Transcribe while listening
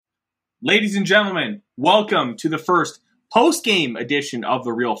Ladies and gentlemen, welcome to the first post-game edition of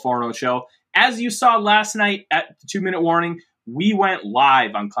The Real Forno Show. As you saw last night at the 2-minute warning, we went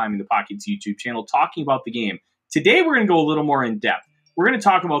live on Climbing the Pockets YouTube channel talking about the game. Today, we're going to go a little more in depth. We're going to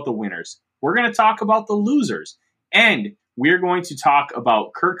talk about the winners. We're going to talk about the losers. And we're going to talk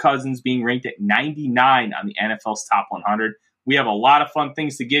about Kirk Cousins being ranked at 99 on the NFL's Top 100. We have a lot of fun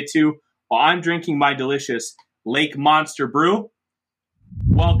things to get to while I'm drinking my delicious Lake Monster Brew.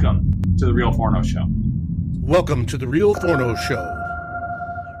 Welcome to The Real Forno Show. Welcome to The Real Forno Show.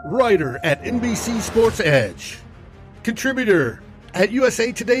 Writer at NBC Sports Edge. Contributor at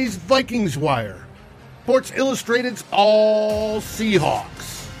USA Today's Vikings Wire. Sports Illustrated's All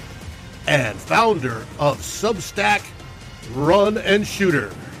Seahawks. And founder of Substack Run and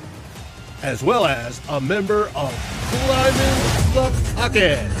Shooter. As well as a member of Climbing the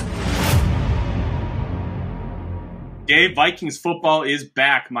Pocket. Dave, Vikings football is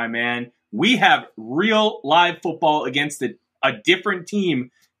back, my man. We have real live football against a different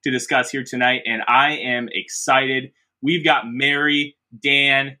team to discuss here tonight, and I am excited. We've got Mary,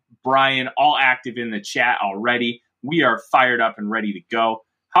 Dan, Brian all active in the chat already. We are fired up and ready to go.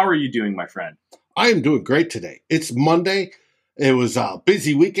 How are you doing, my friend? I am doing great today. It's Monday. It was a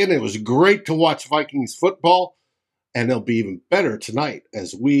busy weekend. It was great to watch Vikings football, and it'll be even better tonight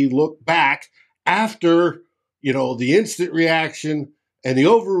as we look back after the instant reaction and the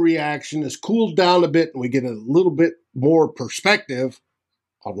overreaction has cooled down a bit, and we get a little bit more perspective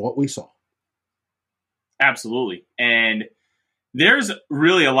on what we saw. Absolutely. And there's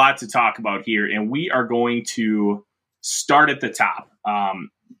really a lot to talk about here, and we are going to start at the top.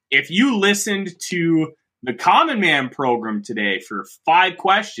 If you listened to the Common Man program today for 5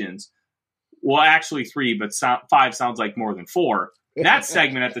 questions, well, actually 3, but 5 sounds like more than 4, that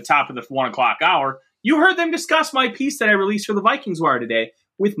segment at the top of the 1 o'clock hour, you heard them discuss my piece that I released for the Vikings Wire today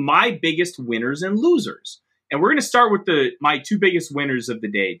with my biggest winners and losers. And we're going to start with my 2 biggest winners of the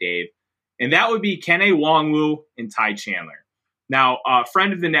day, Dave. And that would be Kene Nwangwu and Ty Chandler. Now, a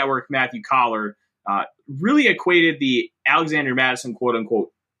friend of the network, Matthew Collar, really equated the Alexander Mattison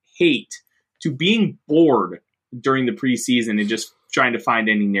quote-unquote hate to being bored during the preseason and just trying to find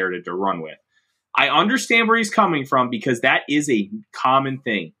any narrative to run with. I understand where he's coming from because that is a common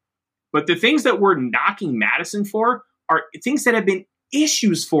thing. But the things that we're knocking Mattison for are things that have been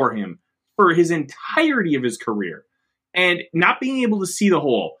issues for him for his entirety of his career. And not being able to see the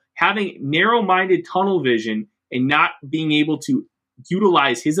whole, having narrow-minded tunnel vision, and not being able to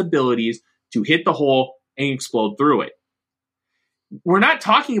utilize his abilities to hit the hole and explode through it. We're not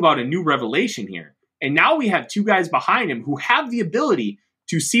talking about a new revelation here. And now we have 2 guys behind him who have the ability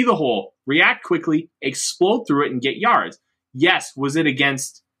to see the hole, react quickly, explode through it, and get yards. Yes, was it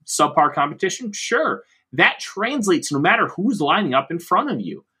against subpar competition? Sure. That translates no matter who's lining up in front of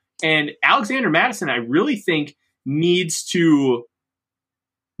you. And Alexander Mattison, I really think, needs to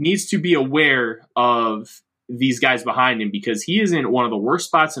be aware of these guys behind him because he is in one of the worst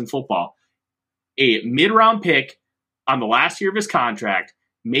spots in football. A mid-round pick on the last year of his contract,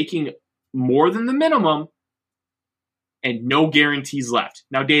 making more than the minimum, and no guarantees left.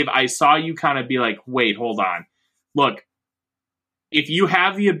 Now, Dave, I saw you kind of be like, wait, hold on. Look, if you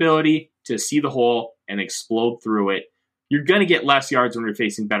have the ability to see the hole and explode through it, you're going to get less yards when you're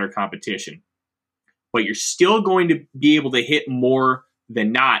facing better competition. But you're still going to be able to hit more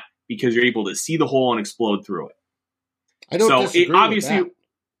than not because you're able to see the hole and explode through it. I don't disagree with obviously, that.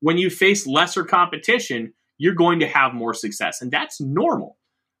 When you face lesser competition, you're going to have more success, and that's normal.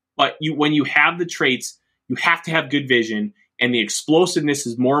 But when you have the traits, you have to have good vision, and the explosiveness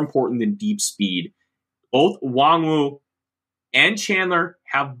is more important than deep speed. Both Nwangwu and Chandler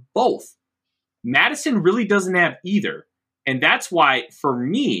have both. Mattison really doesn't have either. And that's why, for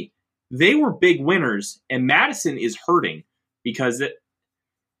me, they were big winners, and Mattison is hurting because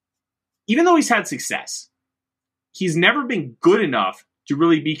even though he's had success, he's never been good enough to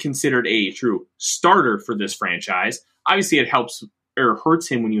really be considered a true starter for this franchise. Obviously, it helps or hurts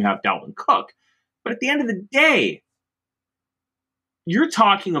him when you have Dalvin Cook. But at the end of the day, you're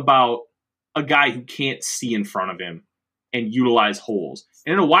talking about a guy who can't see in front of him and utilize holes.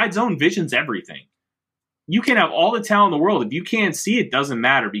 And in a wide zone, vision's everything. You can have all the talent in the world. If you can't see, it doesn't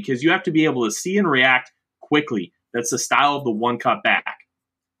matter because you have to be able to see and react quickly. That's the style of the one cut back.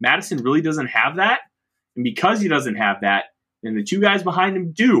 Mattison really doesn't have that. And because he doesn't have that, and the 2 guys behind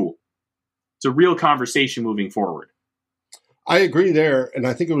him do, it's a real conversation moving forward. I agree there. And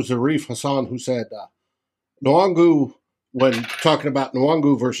I think it was Arif Hassan who said, Nwangwu, when talking about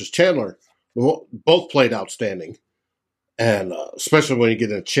Nwangwu versus Chandler, both played outstanding. And especially when you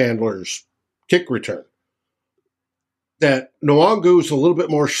get a Chandler's kick return. that Nwangu is a little bit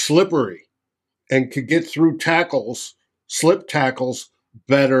more slippery and could get through tackles, slip tackles,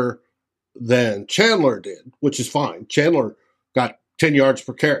 better than Chandler did, which is fine. Chandler got 10 yards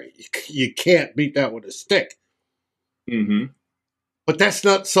per carry. You can't beat that with a stick. Mm-hmm. But that's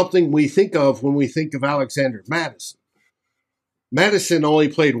not something we think of when we think of Alexander Mattison. Mattison only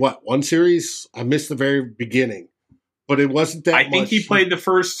played, one series? I missed the very beginning. But it wasn't that much. I think he played the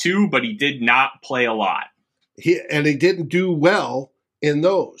first two, but he did not play a lot. He didn't do well in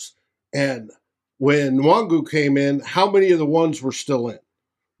those. And when Nwangu came in, how many of the ones were still in,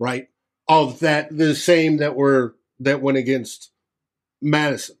 right? Of that, the same that went against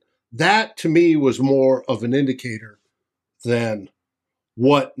Mattison. That, to me, was more of an indicator than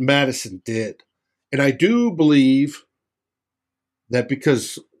what Mattison did. And I do believe that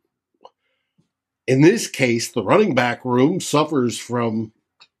because in this case, the running back room suffers from,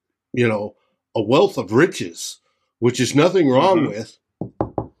 a wealth of riches, which is nothing wrong with.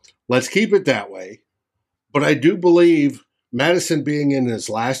 Let's keep it that way. But I do believe Mattison being in his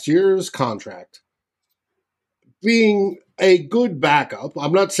last year's contract, being a good backup.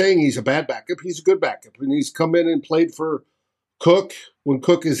 I'm not saying he's a bad backup. He's a good backup. And he's come in and played for Cook when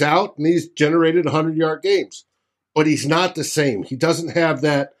Cook is out, and he's generated 100-yard games. But he's not the same. He doesn't have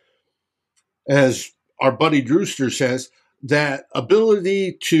that, as our buddy Drewster says, that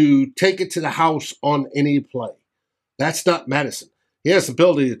ability to take it to the house on any play. That's not Mattison. He has the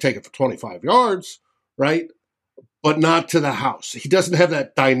ability to take it for 25 yards, right? But not to the house. He doesn't have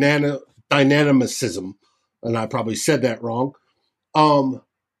that dynamicism, and I probably said that wrong,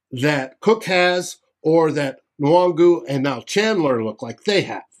 that Cook has, or that Nwangu and now Chandler look like they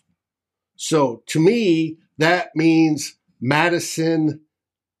have. So to me, that means Mattison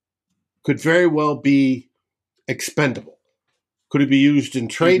could very well be expendable. Could it be used in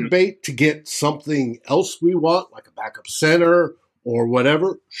trade bait to get something else we want, like a backup center or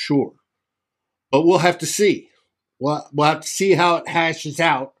whatever? Sure. But we'll have to see. We'll have to see how it hashes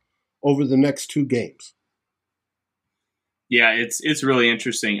out over the next two games. Yeah, it's really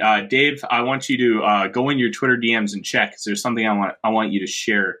interesting. Dave, I want you to go in your Twitter DMs and check, because there's something I want you to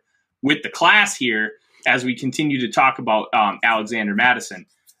share with the class here as we continue to talk about Alexander Mattison.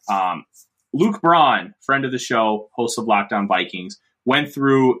 Luke Braun, friend of the show, host of Locked On Vikings, went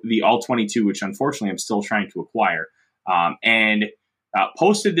through the All-22, which unfortunately I'm still trying to acquire, and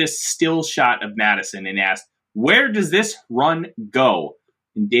posted this still shot of Mattison and asked, where does this run go?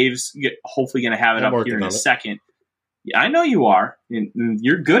 And Dave's hopefully going to have it up here in a second. Yeah, I know you are, and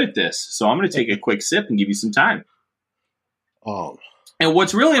you're good at this, so I'm going to take a quick sip and give you some time. And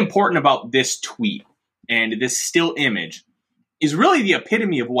what's really important about this tweet and this still image is really the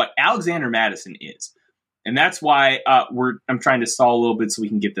epitome of what Alexander Mattison is. And that's why I'm trying to stall a little bit so we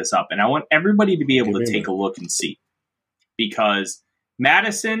can get this up. And I want everybody to be able to take a look and see. Because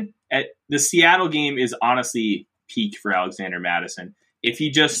Mattison at the Seattle game is honestly peak for Alexander Mattison. If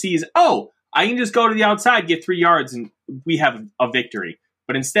he just sees, I can just go to the outside, get 3 yards, and we have a victory.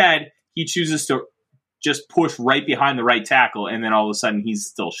 But instead, he chooses to just push right behind the right tackle, and then all of a sudden he's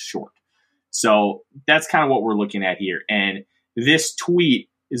still short. So that's kind of what we're looking at here. And this tweet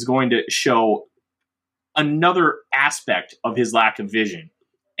is going to show another aspect of his lack of vision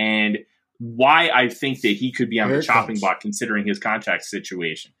and why I think that he could be on the chopping block considering his contract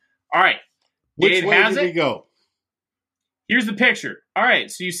situation. All right. Which way did he go? Here's the picture. All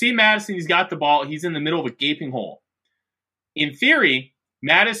right. So you see Mattison, he's got the ball. He's in the middle of a gaping hole. In theory,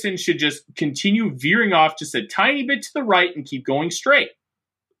 Mattison should just continue veering off just a tiny bit to the right and keep going straight.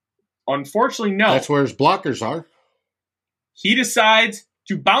 Unfortunately, no. That's where his blockers are. He decides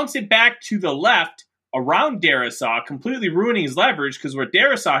to bounce it back to the left around Darrisaw, completely ruining his leverage, because what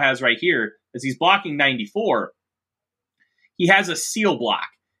Darrisaw has right here is he's blocking 94. He has a seal block,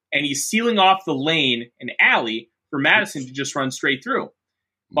 and he's sealing off the lane and alley for Mattison to just run straight through.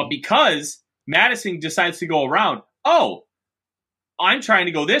 But because Mattison decides to go around, I'm trying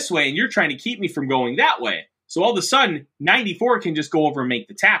to go this way, and you're trying to keep me from going that way. So all of a sudden, 94 can just go over and make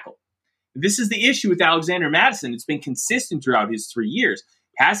the tackle. This is the issue with Alexander Mattison. It's been consistent throughout his 3 years.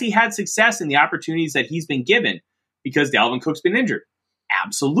 Has he had success in the opportunities that he's been given because Dalvin Cook's been injured?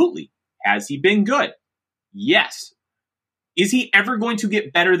 Absolutely. Has he been good? Yes. Is he ever going to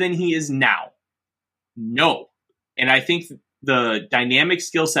get better than he is now? No. And I think the dynamic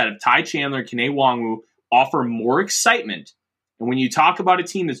skill set of Ty Chandler and Kene Nwangwu offer more excitement. And when you talk about a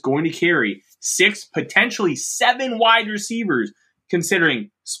team that's going to carry 6, potentially 7 wide receivers, considering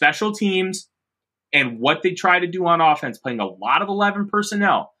special teams and what they try to do on offense, playing a lot of 11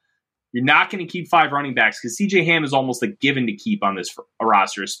 personnel, you're not going to keep 5 running backs because C.J. Ham is almost a given to keep on this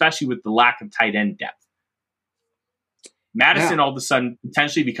roster, especially with the lack of tight end depth. Madison all of a sudden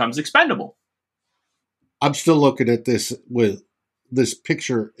potentially becomes expendable. I'm still looking at this with this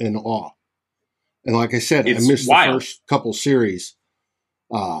picture in awe. And like I said, I missed the first couple series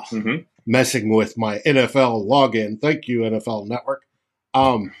messing with my NFL login. Thank you, NFL Network.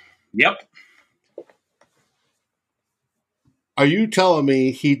 Yep. Are you telling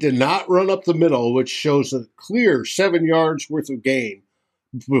me he did not run up the middle, which shows a clear 7 yards worth of gain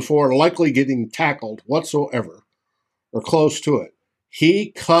before likely getting tackled whatsoever or close to it?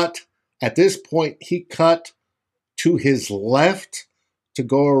 At this point, he cut to his left to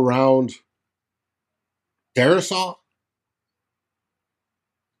go around Darrisaw?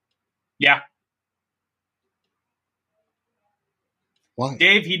 Yeah. Why?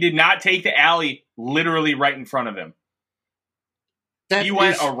 Dave, he did not take the alley literally right in front of him. He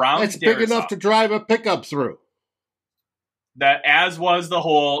went around. That's big enough to drive a pickup through. That as was the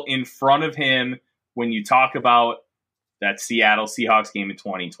hole in front of him when you talk about that Seattle Seahawks game in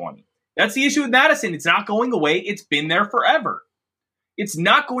 2020. That's the issue with Madison. It's not going away. It's been there forever. It's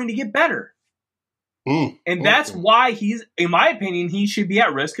not going to get better. And that's why in my opinion, he should be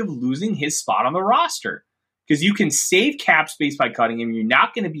at risk of losing his spot on the roster. Because you can save cap space by cutting him. You're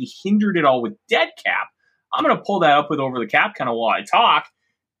not going to be hindered at all with dead cap. I'm going to pull that up with over the cap kind of while I talk,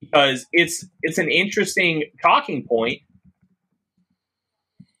 because it's an interesting talking point.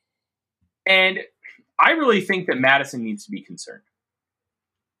 And I really think that Madison needs to be concerned.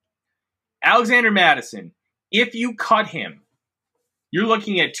 Alexander Madison, if you cut him, you're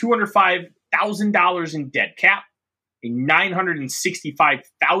looking at $205,000 in dead cap, a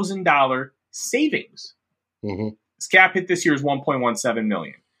 $965,000 savings. His cap hit this year is $1.17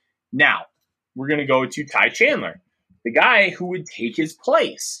 million. Now, we're going to go to Ty Chandler, the guy who would take his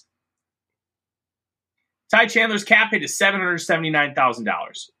place. Ty Chandler's cap hit is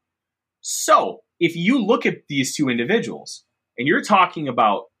 $779,000. So, if you look at these two individuals, and you're talking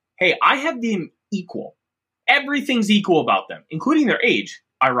about, hey, I have them equal. Everything's equal about them, including their age,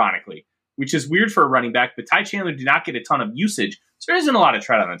 ironically, which is weird for a running back, but Ty Chandler did not get a ton of usage, so there isn't a lot of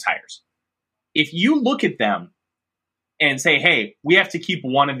tread on the tires. If you look at them and say, hey, we have to keep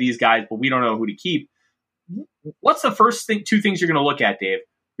one of these guys, but we don't know who to keep, what's the first two things you're going to look at, Dave?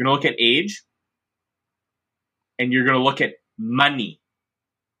 You're going to look at age, and you're going to look at money.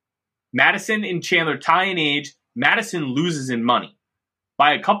 Madison and Chandler tie in age. Madison loses in money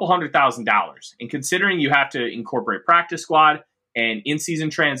by a couple $100,000. And considering you have to incorporate practice squad and in-season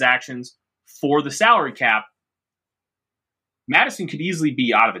transactions for the salary cap, Madison could easily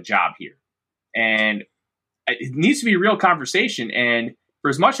be out of a job here. And it needs to be a real conversation. And for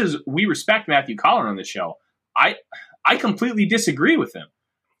as much as we respect Matthew Coller on the show, I completely disagree with him,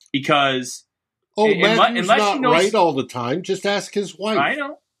 because Matthew's not right all the time. Just ask his wife. I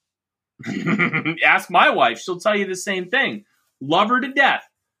know. Ask my wife. She'll tell you the same thing. Love her to death.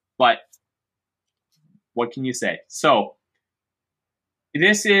 But what can you say? So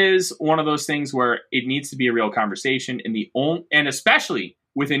this is one of those things where it needs to be a real conversation. And especially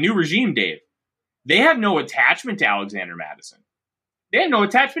with a new regime, Dave, they have no attachment to Alexander Madison. They have no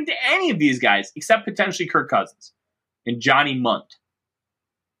attachment to any of these guys except potentially Kirk Cousins and Johnny Munt.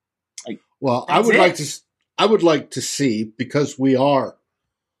 I would like to see, because we are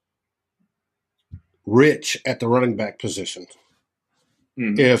rich at the running back position.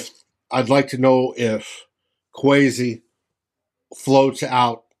 I'd like to know if Kwesi floats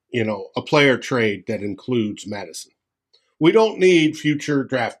out, a player trade that includes Madison. We don't need future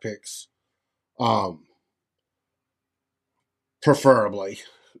draft picks, preferably.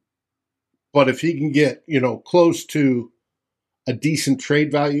 But if he can get, close to a decent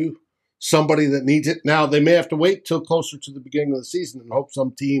trade value, somebody that needs it. Now, they may have to wait till closer to the beginning of the season and hope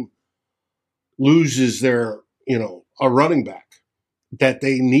some team loses their, a running back that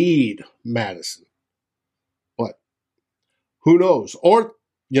they need Madison. But who knows? Or,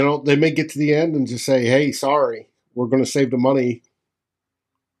 they may get to the end and just say, hey, sorry, we're going to save the money.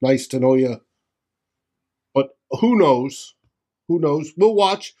 Nice to know you. But who knows? Who knows? We'll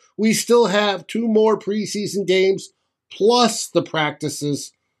watch. We still have 2 more preseason games plus the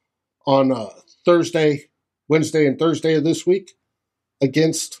practices on Wednesday and Thursday of this week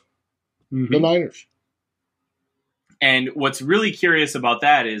against the Niners. And what's really curious about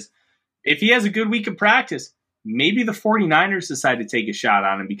that is if he has a good week of practice, maybe the 49ers decide to take a shot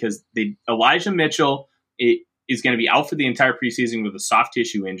on him, because Elijah Mitchell is going to be out for the entire preseason with a soft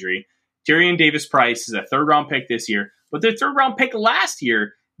tissue injury. Tyrion Davis-Price is a 3rd-round pick this year, but their 3rd-round pick last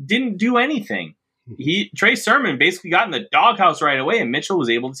year didn't do anything. Trey Sermon basically got in the doghouse right away, and Mitchell was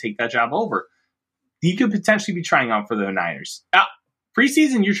able to take that job over. He could potentially be trying out for the Niners.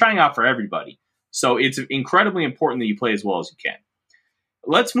 Preseason, you're trying out for everybody. So it's incredibly important that you play as well as you can.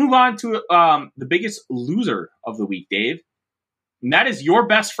 Let's move on to the biggest loser of the week, Dave. And that is your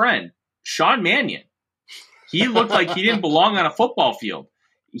best friend, Sean Mannion. He looked like he didn't belong on a football field.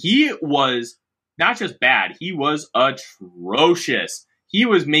 He was not just bad, he was atrocious. He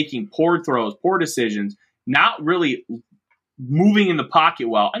was making poor throws, poor decisions, not really moving in the pocket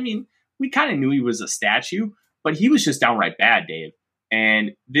well. I mean, we kind of knew he was a statue, but he was just downright bad, Dave.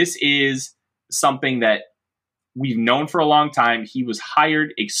 And this is something that we've known for a long time. He was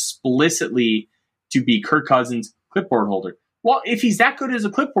hired explicitly to be Kirk Cousins' clipboard holder. Well, if he's that good as a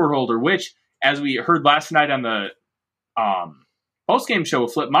clipboard holder, which, as we heard last night on the post-game show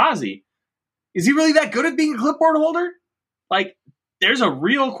with Flip Mozzie, is he really that good at being a clipboard holder? Like, there's a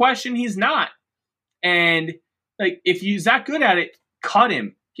real question he's not. And, like, if he's that good at it, cut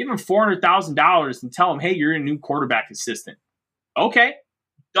him. Give him $400,000 and tell him, hey, you're a new quarterback assistant. Okay,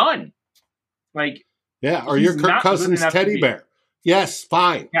 done. Like, yeah, or you're Kirk Cousins' teddy bear. Yes,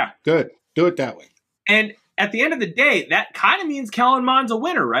 fine. Yeah. Good. Do it that way. And at the end of the day, that kind of means Kellen Mond's a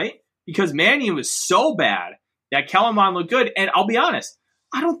winner, right? Because Mannion was so bad that Kellen Mond looked good. And I'll be honest,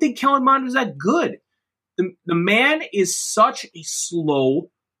 I don't think Kellen Mond was that good. The man is such a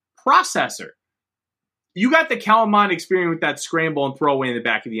slow processor. You got the Kellen Mond experience with that scramble and throwaway in the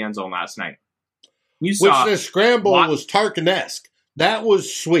back of the end zone last night. You saw the scramble was Tarkin-esque. That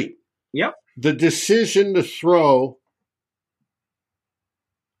was sweet. Yep. The decision to throw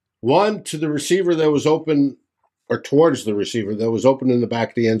one to the receiver that was open, or towards the receiver that was open in the back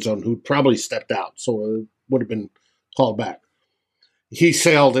of the end zone, who probably stepped out, so it would have been called back. He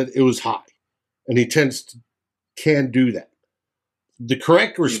sailed it. It was high, and he can do that. The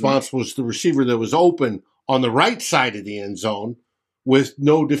correct response was the receiver that was open on the right side of the end zone with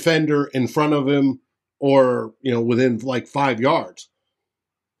no defender in front of him or, within like 5 yards.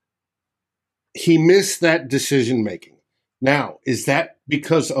 He missed that decision-making. Now, is that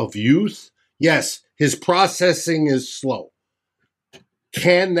because of youth? Yes, his processing is slow.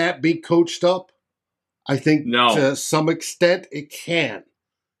 Can that be coached up? I think to some extent it can.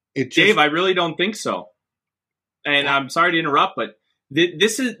 Dave, I really don't think so. And I'm sorry to interrupt, but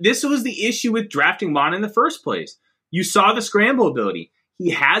this was the issue with drafting Mond in the first place. You saw the scramble ability. He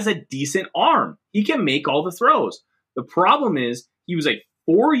has a decent arm. He can make all the throws. The problem is he was a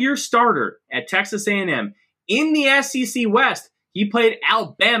 4-year starter at Texas A&M. In the SEC West, he played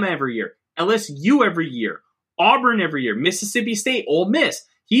Alabama every year, LSU every year, Auburn every year, Mississippi State, Ole Miss.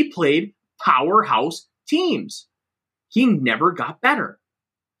 He played powerhouse teams. He never got better.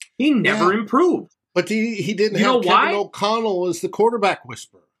 He never improved. But he didn't have Kevin O'Connell as the quarterback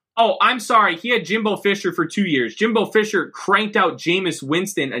whisperer. Oh, I'm sorry. He had Jimbo Fisher for 2 years. Jimbo Fisher cranked out Jameis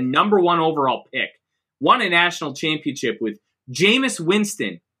Winston, a number 1 overall pick. Won a national championship with Jameis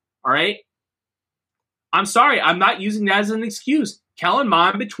Winston. All right? I'm sorry. I'm not using that as an excuse. Kellen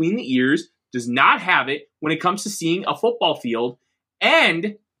Mond between the ears does not have it when it comes to seeing a football field,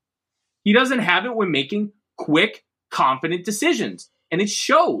 and he doesn't have it when making quick, confident decisions. And it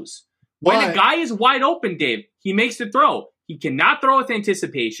shows. When a guy is wide open, Dave, he makes the throw. He cannot throw with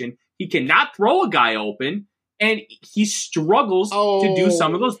anticipation. He cannot throw a guy open, and he struggles to do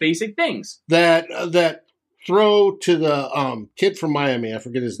some of those basic things. That throw to the kid from Miami, I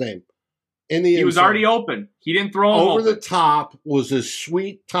forget his name. He was already open. He didn't throw him over the top. Was a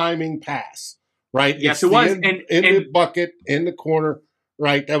sweet timing pass, right? Yes, it was. In the bucket, in the corner,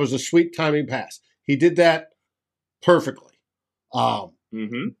 right? That was a sweet timing pass. He did that perfectly.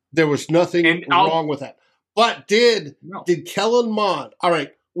 There was nothing wrong with that. But did Kellen Mond? All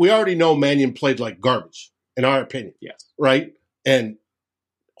right, we already know Mannion played like garbage, in our opinion. Yes, right, and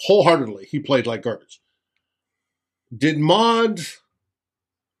wholeheartedly he played like garbage. Did Mond?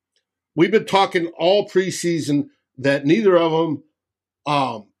 We've been talking all preseason that neither of them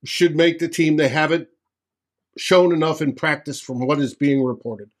should make the team. They haven't shown enough in practice from what is being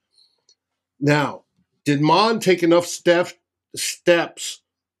reported. Now, did Mond take enough steps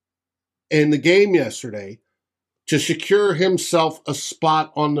in the game yesterday to secure himself a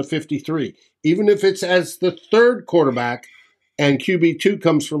spot on the 53, even if it's as the third quarterback and QB2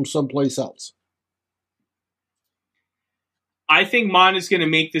 comes from someplace else? I think Mond is going to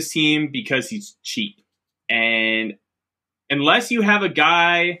make this team because he's cheap. And unless you have a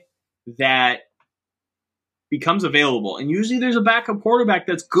guy that becomes available, and usually there's a backup quarterback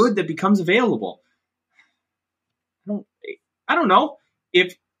that's good that becomes available. I don't know.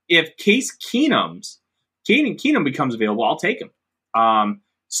 If Case Keenum becomes available, I'll take him.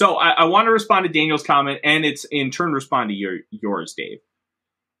 So I want to respond to Daniel's comment, and it's in turn respond to yours, Dave.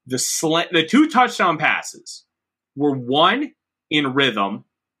 The 2 touchdown passes were 1 in rhythm,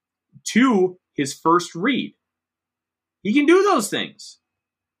 2 his first read. He can do those things.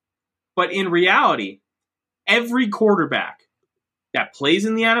 But in reality, every quarterback that plays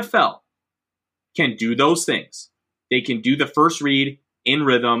in the NFL can do those things. They can do the first read in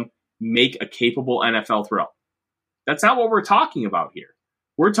rhythm, make a capable NFL throw. That's not what we're talking about here.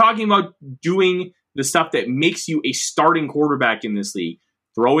 We're talking about doing the stuff that makes you a starting quarterback in this league.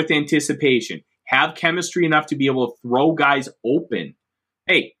 Throw with anticipation. Have chemistry enough to be able to throw guys open.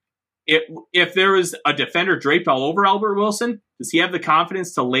 Hey, if there was a defender draped all over Albert Wilson, does he have the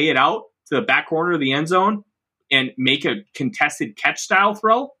confidence to lay it out to the back corner of the end zone and make a contested catch style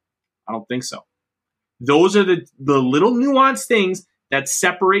throw? I don't think so. Those are the little nuanced things that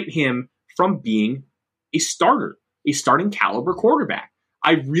separate him from being a starter, a starting caliber quarterback.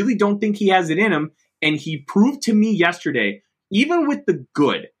 I really don't think he has it in him, and he proved to me yesterday, even with the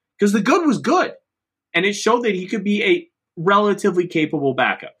good, because the good was good, and it showed that he could be a relatively capable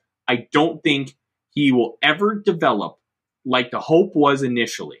backup. I don't think he will ever develop like the hope was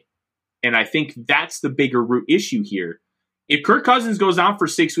initially, and I think that's the bigger root issue here. If Kirk Cousins goes down for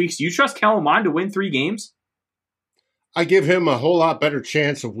 6 weeks, do you trust Kellen Mond to win 3 games? I give him a whole lot better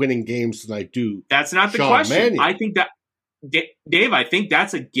chance of winning games than I do. That's not the Sean question. Mannion. I think that, Dave, I think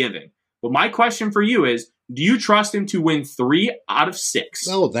that's a given. But my question for you is, do you trust him to win 3 out of 6?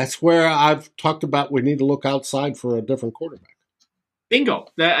 No, that's where I've talked about we need to look outside for a different quarterback. Bingo.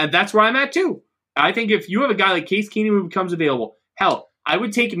 That's where I'm at too. I think if you have a guy like Case Keenum who becomes available, hell, I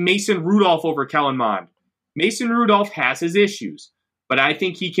would take Mason Rudolph over Kellen Mond. Mason Rudolph has his issues, but I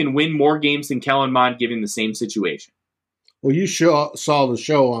think he can win more games than Kellen Mond given the same situation. Well, you saw the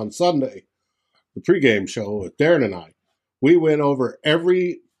show on Sunday, the pregame show with Darren and I. We went over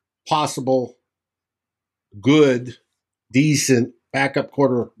every possible good, decent backup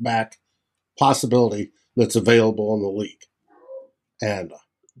quarterback possibility that's available in the league. And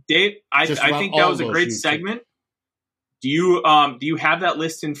Dave, I think that was a great segment. Do you have that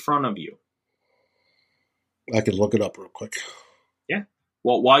list in front of you? I could look it up real quick. Yeah.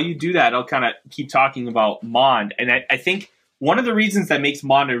 Well, while you do that, I'll kind of keep talking about Mond. And I think one of the reasons that makes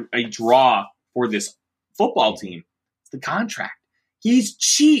Mond a draw for this football team is the contract. He's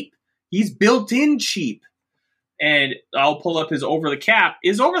cheap. He's built in cheap. And I'll pull up his over the cap.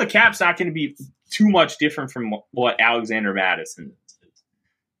 His over the cap's not going to be too much different from what Alexander Madison is.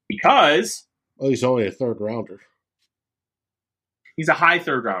 Because he's only a third rounder. He's a high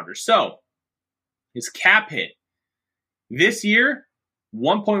third rounder. So his cap hit this year,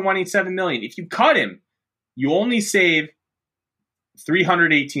 $1.187 million. If you cut him, you only save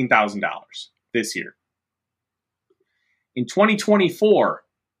 $318,000 this year. In 2024,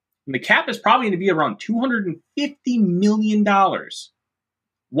 the cap is probably going to be around $250 million,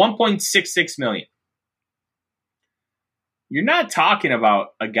 $1.66 million. You're not talking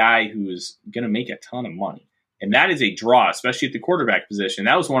about a guy who's going to make a ton of money. And that is a draw, especially at the quarterback position.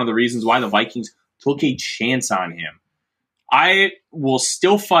 That was one of the reasons why the Vikings took a chance on him. I will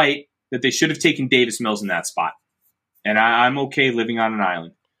still fight that they should have taken Davis Mills in that spot. And I'm okay living on an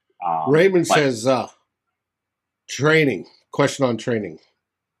island. Raymond says, training. Question on training.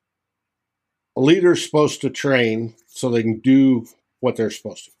 A leader's supposed to train so they can do what they're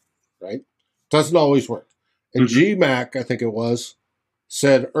supposed to, right? Doesn't always work. And GMAC, I think it was,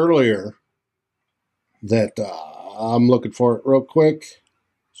 said earlier that I'm looking for it real quick.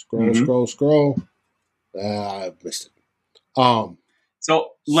 Scroll. I missed it.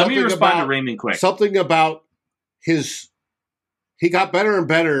 So let me respond to Raymond quick. Something about he got better and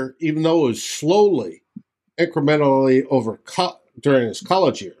better, even though it was slowly, incrementally during his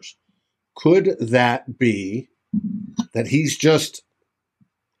college years. Could that be that he's just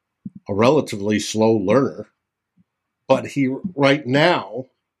a relatively slow learner, but he right now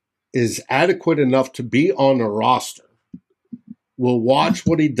is adequate enough to be on the roster? We'll watch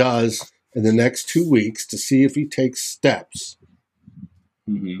what he does in the next 2 weeks to see if he takes steps.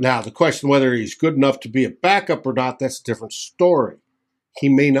 Now, the question whether he's good enough to be a backup or not, that's a different story. He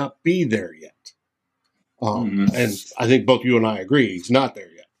may not be there yet. And I think both you and I agree he's not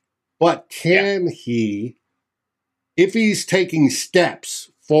there yet. But can he, if he's taking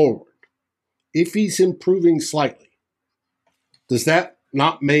steps forward, if he's improving slightly, does that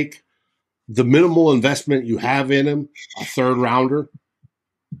not make the minimal investment you have in him, a third rounder,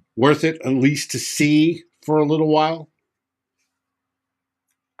 worth it at least to see for a little while?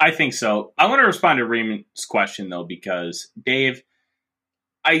 I think so. I want to respond to Raymond's question, though, because, Dave,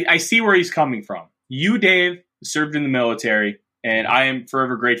 I see where he's coming from. You, Dave, served in the military, and I am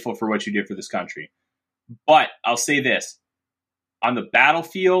forever grateful for what you did for this country. But I'll say this. On the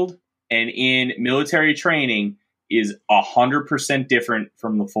battlefield and in military training, is 100% different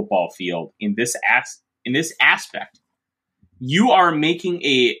from the football field in this aspect. You are making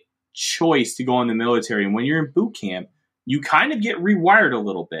a choice to go in the military, and when you're in boot camp, you kind of get rewired a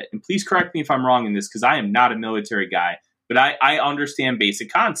little bit. And please correct me if I'm wrong in this, because I am not a military guy, but I understand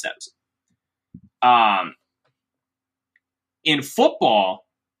basic concepts. In football,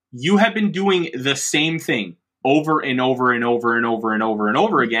 you have been doing the same thing over and over and over and over and over and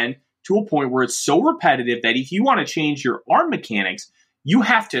over again, to a point where it's so repetitive that if you want to change your arm mechanics, you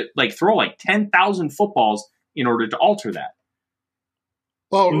have to throw 10,000 footballs in order to alter that.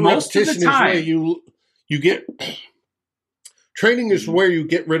 Well, most of the time, is where you get training is where you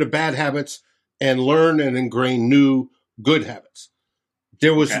get rid of bad habits and learn and ingrain new good habits.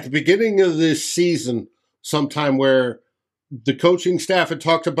 There was at the beginning of this season sometime where the coaching staff had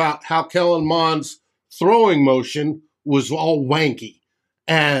talked about how Kellen Mond's throwing motion was all wanky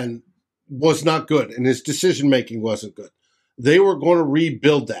and was not good, and his decision-making wasn't good. They were going to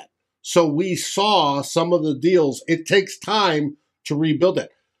rebuild that. So we saw some of the deals. It takes time to rebuild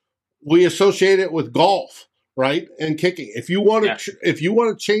it. We associate it with golf, right, and kicking. If you want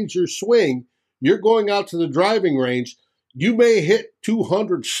to change your swing, you're going out to the driving range. You may hit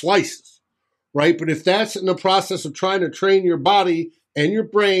 200 slices, right? But if that's in the process of trying to train your body and your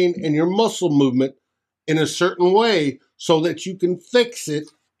brain and your muscle movement in a certain way so that you can fix it,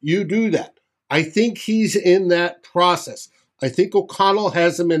 you do that. I think he's in that process. I think O'Connell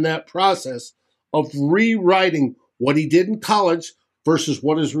has him in that process of rewriting what he did in college versus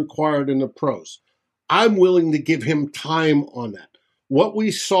what is required in the pros. I'm willing to give him time on that. What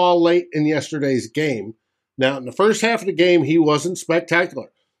we saw late in yesterday's game, now in the first half of the game, he wasn't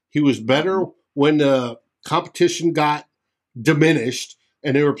spectacular. He was better when the competition got diminished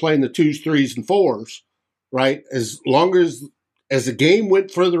and they were playing the 2s, 3s, and 4s, right? As long as the game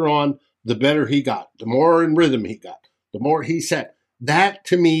went further on, the better he got. The more in rhythm he got, the more he set. That,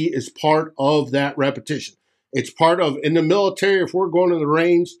 to me, is part of that repetition. It's part of, in the military, if we're going to the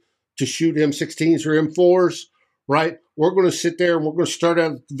range to shoot M16s or M4s, right, we're going to sit there and we're going to start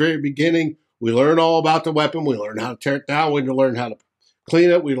out at the very beginning. We learn all about the weapon. We learn how to tear it down. We learn how to clean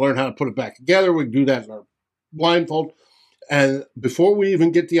it. We learn how to put it back together. We do that in our blindfold. And before we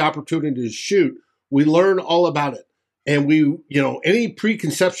even get the opportunity to shoot, we learn all about it. And we, any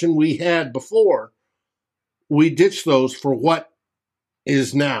preconception we had before, we ditch those for what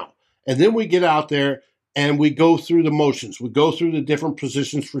is now. And then we get out there and we go through the motions. We go through the different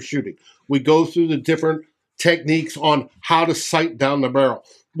positions for shooting. We go through the different techniques on how to sight down the barrel.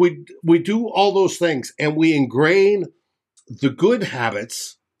 We do all those things, and we ingrain the good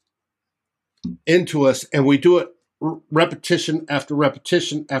habits into us, and we do it repetition after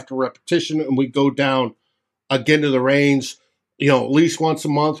repetition after repetition, and we go down again to the range, at least once a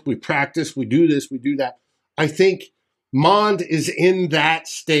month. We practice, we do this, we do that. I think Mond is in that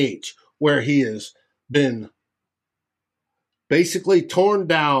stage where he has been basically torn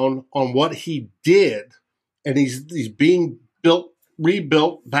down on what he did, and he's being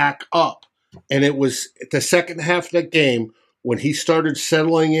rebuilt back up. And it was the second half of that game when he started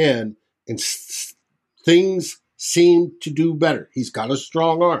settling in and things seemed to do better. He's got a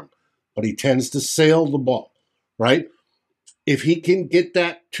strong arm, but he tends to sail the ball, right? If he can get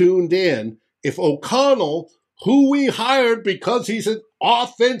that tuned in, if O'Connell, who we hired because he's an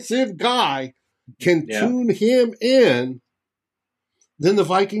offensive guy, can tune him in, then the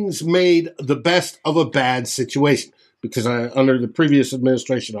Vikings made the best of a bad situation. Because under the previous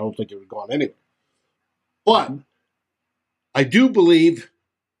administration, I don't think it would have gone anywhere. But I do believe,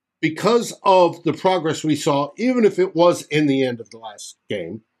 because of the progress we saw, even if it was in the end of the last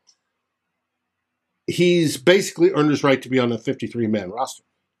game, he's basically earned his right to be on a 53-man roster.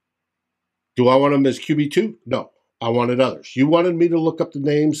 Do I want him as QB2? No. I wanted others. You wanted me to look up the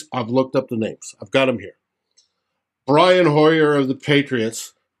names. I've looked up the names. I've got them here. Brian Hoyer of the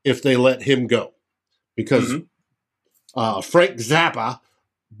Patriots, if they let him go. Because Frank Zappa,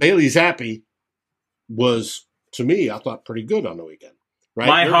 Bailey Zappi, was, to me, I thought pretty good on the weekend. Right?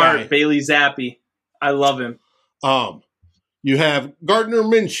 My heart, Bailey Zappi. I love him. You have Gardner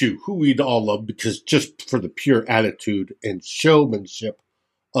Minshew, who we'd all love because just for the pure attitude and showmanship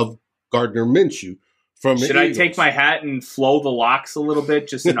of Gardner Minshew. Should I take my hat and flow the locks a little bit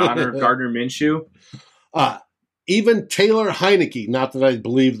just in honor of Gardner Minshew? Even Taylor Heineke, not that I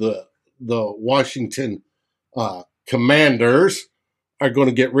believe the Washington Commanders are going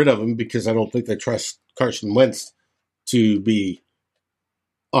to get rid of him because I don't think they trust Carson Wentz to be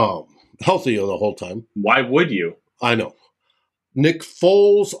healthy the whole time. Why would you? I know. Nick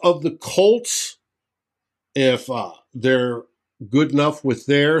Foles of the Colts, if they're good enough with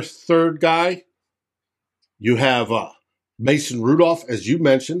their third guy, You have Mason Rudolph, as you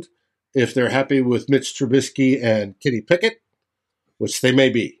mentioned, if they're happy with Mitch Trubisky and Kenny Pickett, which they may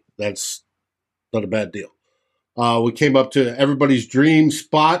be. That's not a bad deal. We came up to everybody's dream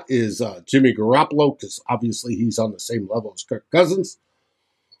spot is Jimmy Garoppolo, because obviously he's on the same level as Kirk Cousins,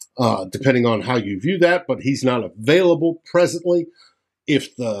 depending on how you view that, but he's not available presently.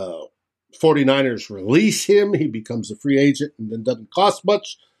 If the 49ers release him, he becomes a free agent and then doesn't cost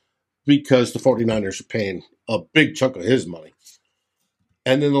much because the 49ers are paying a big chunk of his money.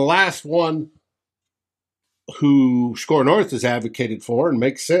 And then the last one, who Score North has advocated for, and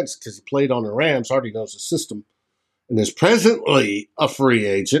makes sense because he played on the Rams, already knows the system, and is presently a free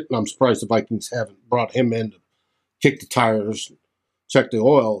agent, and I'm surprised the Vikings haven't brought him in to kick the tires, check the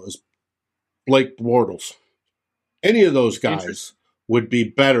oil, is Blake Bortles. Any of those guys would be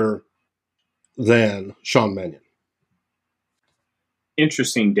better than Sean Mannion.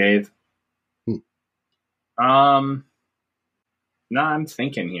 Interesting, Dave. No, I'm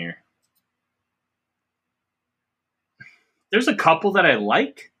thinking here. There's a couple that I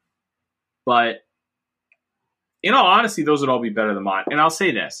like, but in all honesty, those would all be better than mine. And I'll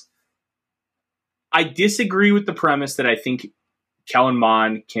say this. I disagree with the premise that I think Kellen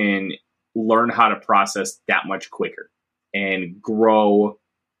Mond can learn how to process that much quicker and grow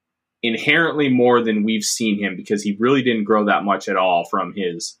inherently more than we've seen him, because he really didn't grow that much at all from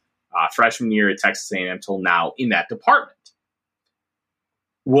his freshman year at Texas A&M till now in that department.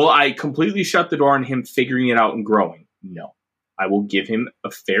 Will I completely shut the door on him figuring it out and growing? No. I will give him a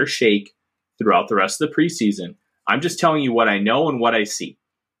fair shake throughout the rest of the preseason. I'm just telling you what I know and what I see.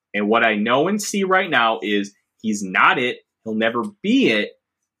 And what I know and see right now is he's not it. He'll never be it.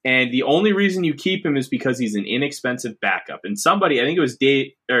 And the only reason you keep him is because he's an inexpensive backup. And somebody, I think it was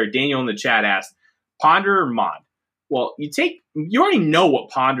Daniel in the chat, asked, Ponder or Mond? Well, you already know what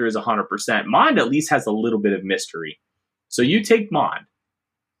Ponder is 100%. Mond at least has a little bit of mystery. So you take Mond.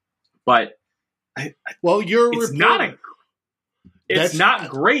 But it's not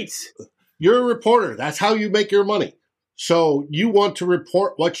great. You're a reporter. That's how you make your money. So you want to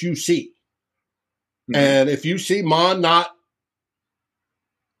report what you see. Mm-hmm. And if you see Mond not,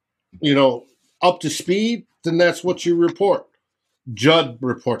 up to speed, then that's what you report. Judd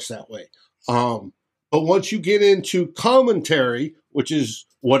reports that way. But once you get into commentary, which is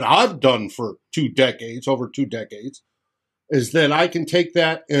what I've done for over 2 decades, is that I can take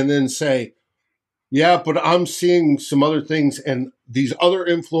that and then say, yeah, but I'm seeing some other things, and these other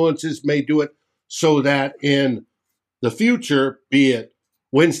influences may do it so that in the future, be it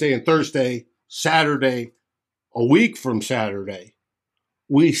Wednesday and Thursday, Saturday, a week from Saturday,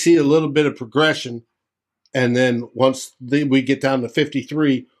 we see a little bit of progression. And then once we get down to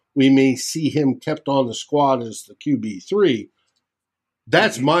 53, we may see him kept on the squad as the QB3.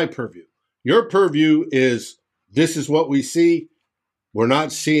 That's my purview. Your purview is, this is what we see. We're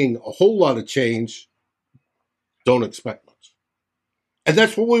not seeing a whole lot of change. Don't expect much. And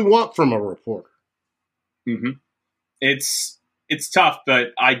that's what we want from a reporter. Mm-hmm. It's tough, but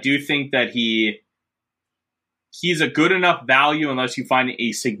I do think that he's a good enough value unless you find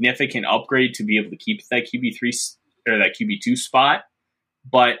a significant upgrade to be able to keep that QB3 or that QB2 spot.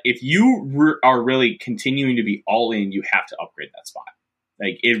 But if you are really continuing to be all in, you have to upgrade that spot.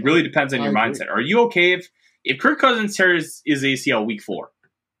 Like, it really depends on your mindset. Are you okay if Kirk Cousins tears his ACL week 4?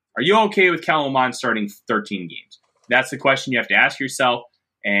 Are you okay with Kellen Mond starting 13 games? That's the question you have to ask yourself.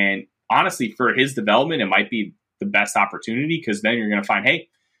 And honestly, for his development, it might be the best opportunity, because then you're going to find, hey,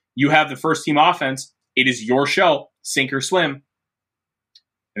 you have the first team offense. It is your show, sink or swim.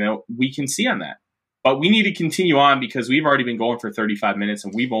 And we can see on that. But we need to continue on because we've already been going for 35 minutes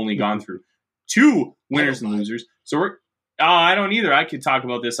and we've only gone through 2 winners and losers. So I don't either. I could talk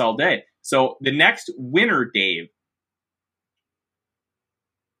about this all day. So the next winner, Dave,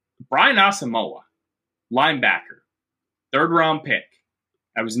 Brian Asamoah, linebacker, 3rd round pick.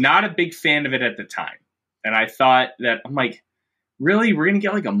 I was not a big fan of it at the time. And I thought that, I'm like, really? We're going to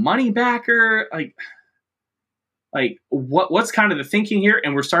get like a money backer? Like what's kind of the thinking here?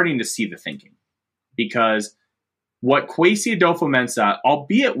 And we're starting to see the thinking. Because what Kwesi Adofo-Mensah,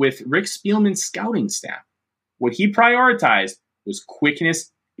 albeit with Rick Spielman's scouting staff, what he prioritized was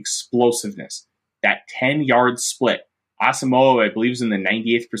quickness, explosiveness, that 10-yard split. Asamoah, I believe, is in the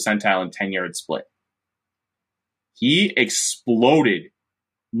 98th percentile in 10-yard split. He exploded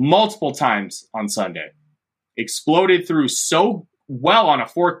multiple times on Sunday. Exploded through so well on a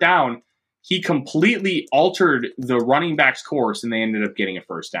 4th down, he completely altered the running back's course, and they ended up getting a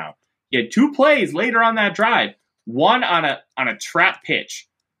first down. He had 2 plays later on that drive. One on a trap pitch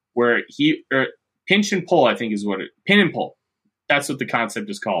where pinch and pull, I think is pin and pull. That's what the concept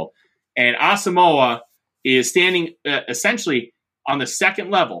is called. And Asamoah is standing essentially on the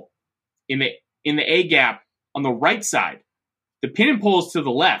second level in the A gap on the right side. The pin and pull is to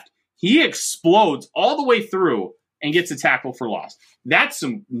the left. He explodes all the way through and gets a tackle for loss. That's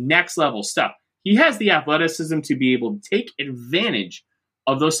some next level stuff. He has the athleticism to be able to take advantage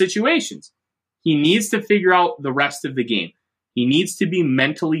of those situations. He needs to figure out the rest of the game. He needs to be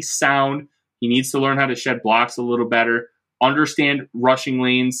mentally sound. He needs to learn how to shed blocks a little better, understand rushing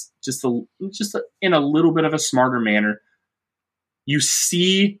lanes just in a little bit of a smarter manner. You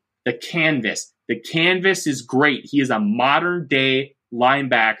see the canvas. The canvas is great. He is a modern-day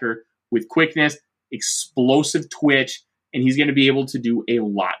linebacker with quickness, explosive twitch, and he's going to be able to do a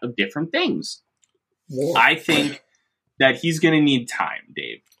lot of different things. I think that he's going to need time,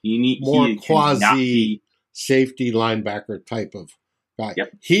 Dave. More quasi-safety linebacker type of guy.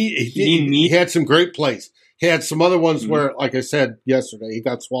 Yep. He had some great plays. He had some other ones where, like I said yesterday, he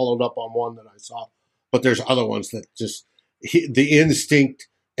got swallowed up on one that I saw. But there's other ones that just the instinct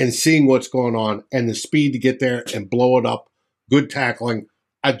and seeing what's going on and the speed to get there and blow it up, good tackling.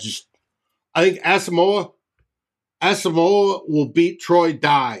 I think Asamoah will beat Troy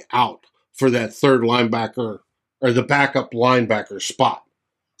Dye out for that third linebacker or the backup linebacker spot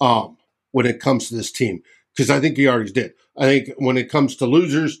when it comes to this team, because I think he already did. I think when it comes to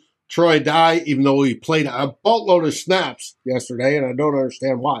losers, Troy Dye, even though he played a boatload of snaps yesterday, and I don't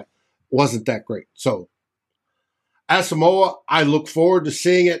understand why, wasn't that great. So Asamoah, I look forward to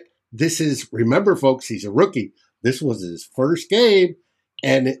seeing it. Remember, folks, he's a rookie. This was his first game,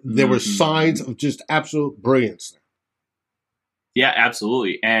 and there were signs of just absolute brilliance there. Yeah,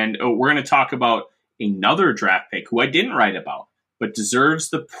 absolutely. And we're going to talk about another draft pick who I didn't write about, but deserves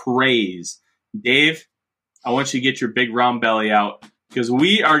the praise. Dave, I want you to get your big round belly out, because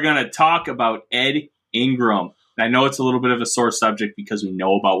we are going to talk about Ed Ingram. And I know it's a little bit of a sore subject because we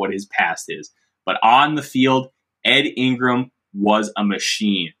know about what his past is. But on the field, Ed Ingram was a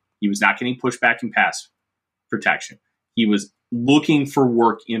machine. He was not getting pushed back in pass protection. He was looking for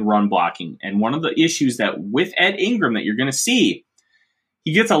work in run blocking. And one of the issues that with Ed Ingram that you're going to see,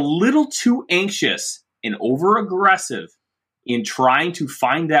 he gets a little too anxious and over-aggressive in trying to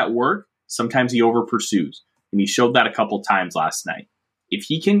find that work. Sometimes he over-pursues. And he showed that a couple times last night. If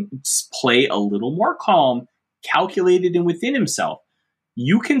he can play a little more calm, calculated, and within himself,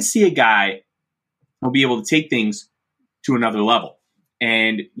 you can see a guy who will be able to take things to another level.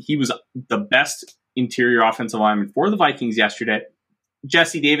 And he was the best interior offensive lineman for the Vikings yesterday.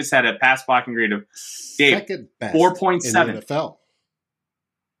 Jesse Davis had a pass blocking grade of 4.7 in the NFL.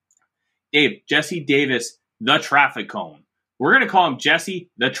 Dave, Jesse Davis, the traffic cone. We're going to call him Jesse,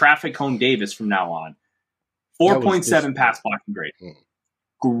 the traffic cone Davis from now on. 4.7 pass blocking grade.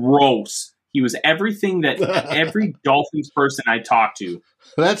 Gross. He was everything that every Dolphins person I talked to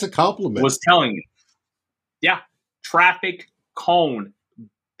That's a compliment. was telling me. Yeah. Traffic cone.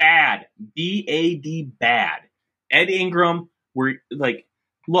 Bad. B-A-D bad. Ed Ingram,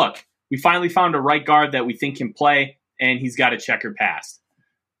 look, we finally found a right guard that we think can play, and he's got a checker pass.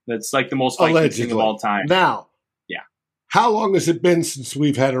 That's like the most likely thing of all time. Now, yeah. How long has it been since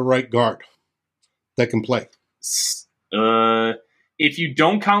we've had a right guard that can play? If you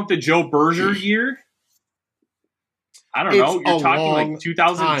don't count the Joe Berger year, I don't know. You're talking like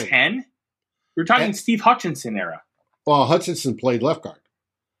 2010? You're talking Steve Hutchinson era. Well, Hutchinson played left guard.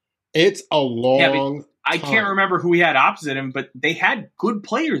 It's a long I can't remember who he had opposite him, but they had good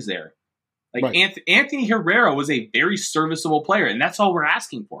players there. Like right. Anthony Herrera was a very serviceable player, and that's all we're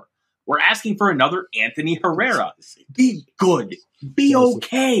asking for. We're asking for another Anthony Herrera. Be good. Be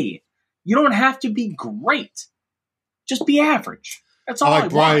okay. You don't have to be great. Just be average. That's all I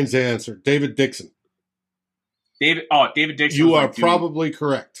want. Brian's answer. David Dixon. David Dixon. You are probably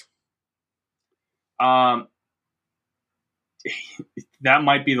correct. That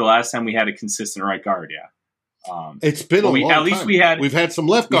might be the last time we had a consistent right guard, yeah. It's been a long time. At least we've had some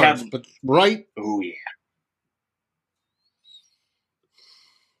left guards, but right? Oh, yeah.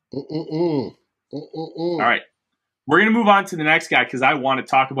 All right. We're going to move on to the next guy because I want to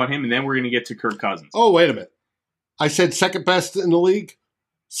talk about him, and then we're going to get to Kirk Cousins. Oh, wait a minute. I said second best in the league,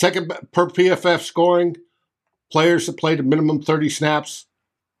 second per PFF scoring, players that played a minimum 30 snaps.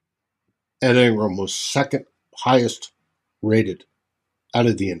 Ed Ingram was second highest rated out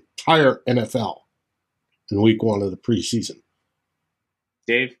of the entire NFL in week 1 of the preseason.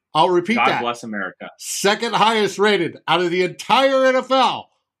 Dave, I'll repeat that. God bless America. Second highest rated out of the entire NFL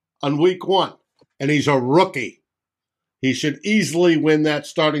on week 1. And he's a rookie. He should easily win that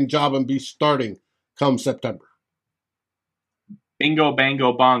starting job and be starting come September. Bingo,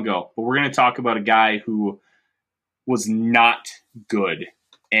 bango, bongo. But we're going to talk about a guy who was not good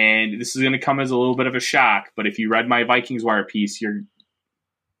And this is going to come as a little bit of a shock, but if you read my Vikings Wire piece, you'll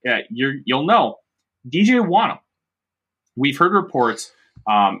know. DJ Wonnum. We've heard reports.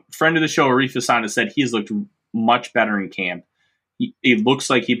 Friend of the show, Arif Hassan, has said he's looked much better in camp. It looks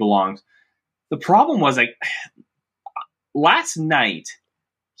like he belongs. The problem was, last night,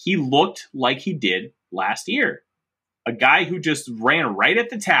 he looked like he did last year. A guy who just ran right at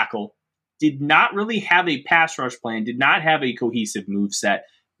the tackle, did not really have a pass rush plan, did not have a cohesive move set,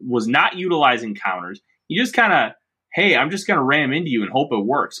 was not utilizing counters. He just kind of, hey, I'm just going to ram into you and hope it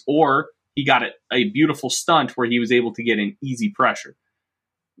works. Or he got a beautiful stunt where he was able to get an easy pressure.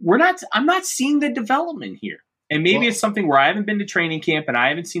 I'm not seeing the development here. And maybe it's something where I haven't been to training camp and I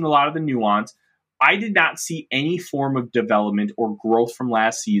haven't seen a lot of the nuance. I did not see any form of development or growth from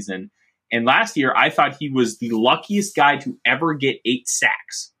last season. And last year, I thought he was the luckiest guy to ever get 8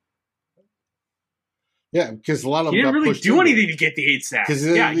 sacks. Yeah, because a lot of them he didn't really do anything to get the 8 sacks. Because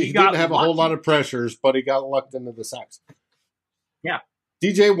he didn't have a whole lot of pressures, but he got lucked into the sacks. Yeah.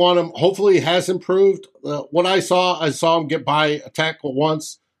 DJ Wonnum hopefully has improved. What I saw him get by a tackle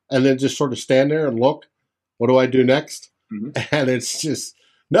once and then just sort of stand there and look. What do I do next? Mm-hmm. And it's just,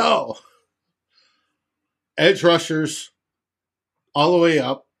 no. Edge rushers all the way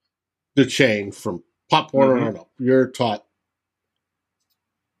up the chain from Pop Warner on up. You're taught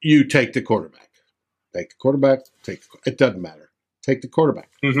you take the quarterback. Take the quarterback. It doesn't matter. Take the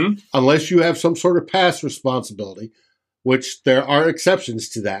quarterback. Mm-hmm. Unless you have some sort of pass responsibility, which there are exceptions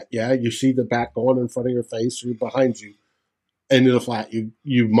to that. Yeah, you see the back going in front of your face or behind you into the flat,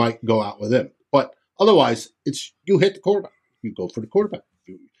 you might go out with him. But otherwise, it's you hit the quarterback. You go for the quarterback.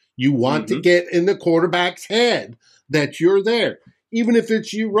 You want to get in the quarterback's head that you're there. Even if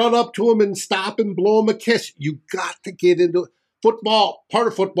it's you run up to him and stop and blow him a kiss, you got to get into football. Part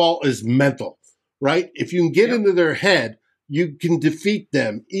of football is mental, right? If you can get into their head, you can defeat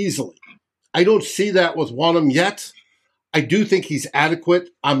them easily. I don't see that with Wonnum yet. I do think he's adequate.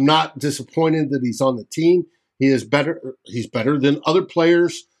 I'm not disappointed that he's on the team. He is better. He's better than other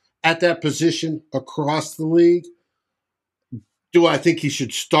players at that position across the league. Do I think he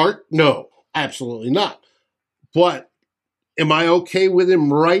should start? No, absolutely not. But am I okay with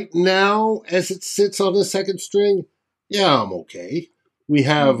him right now as it sits on the second string? Yeah, I'm okay. We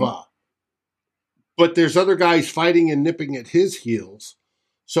have, but there's other guys fighting and nipping at his heels.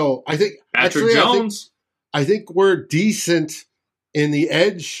 So I think Patrick Jones. I think we're decent in the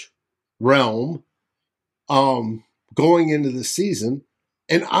edge realm going into the season,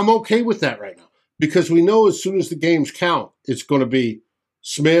 and I'm okay with that right now because we know as soon as the games count, it's going to be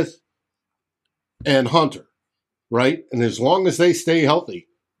Smith and Hunter, right? And as long as they stay healthy,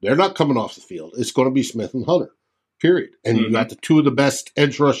 they're not coming off the field. It's going to be Smith and Hunter, period. And you got the two of the best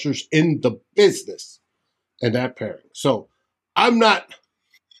edge rushers in the business in that pairing. So I'm not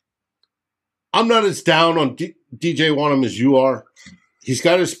as down on DJ Wonnum as you are. He's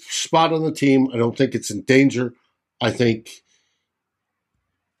got his spot on the team. I don't think it's in danger. I think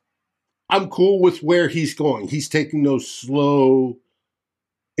I'm cool with where he's going. He's taking those slow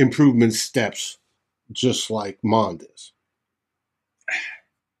improvement steps just like Mond is.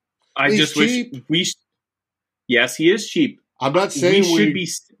 I just wish yes, he is cheap. I'm not saying we should be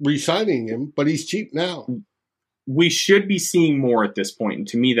re-signing him, but he's cheap now. We should be seeing more at this point. And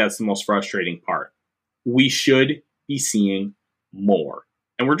to me, that's the most frustrating part. We should be seeing more.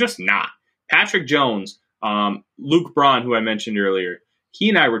 And we're just not. Patrick Jones, Luke Braun, who I mentioned earlier, he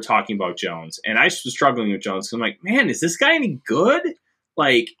and I were talking about Jones. And I was struggling with Jones. I'm like, man, is this guy any good?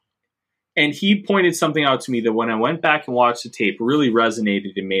 And he pointed something out to me that when I went back and watched the tape, really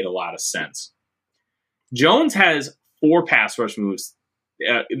resonated and made a lot of sense. Jones has 4 pass rush moves.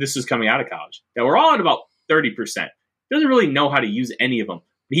 This is coming out of college. That we're all at about 30%. Doesn't really know how to use any of them,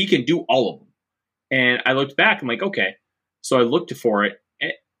 but he can do all of them. And I looked back, I'm like, okay. So I looked for it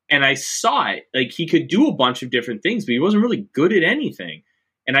and I saw it. Like he could do a bunch of different things, but he wasn't really good at anything.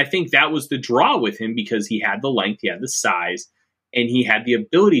 And I think that was the draw with him because he had the length, he had the size, and he had the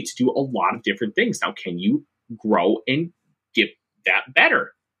ability to do a lot of different things. Now, can you grow and get that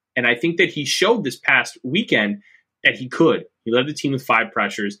better? And I think that he showed this past weekend that he could. He led the team with 5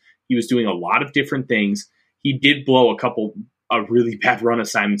 pressures. He was doing a lot of different things. He did blow a couple of really bad run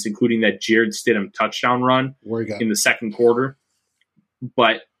assignments, including that Jared Stidham touchdown run in the second quarter.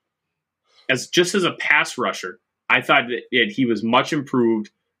 But as a pass rusher, I thought that he was much improved,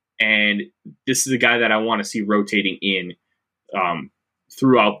 and this is a guy that I want to see rotating in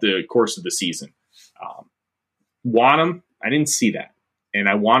throughout the course of the season. Wonnum, I didn't see that, and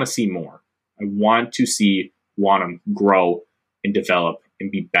I want to see more. I want to see Wonnum grow and develop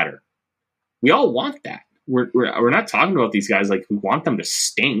and be better. We all want that. we're not talking about these guys like we want them to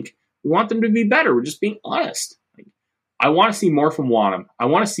stink. We want them to be better. We're just being honest. Like, I want to see more from Wonnum. I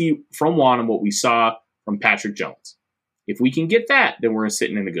want to see from Wonnum what we saw from Patrick Jones. If we can get that, then we're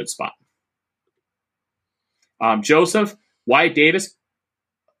sitting in a good spot. Joseph, Wyatt Davis,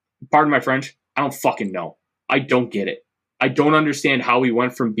 pardon my French, I don't fucking know. I don't get it. I don't understand how he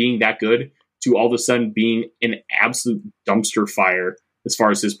went from being that good to all of a sudden being an absolute dumpster fire as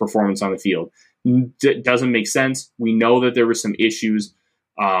far as his performance on the field. It doesn't make sense. We know that there were some issues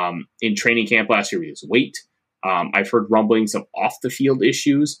in training camp last year with his weight. I've heard rumblings of off-the-field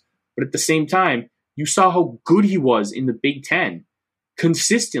issues. But at the same time, you saw how good he was in the Big Ten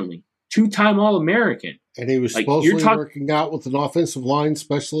consistently. 2-time All-American. And he was supposedly working out with an offensive line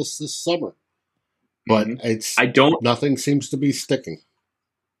specialist this summer. But nothing seems to be sticking.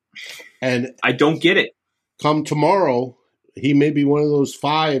 And I don't get it. Come tomorrow, he may be one of those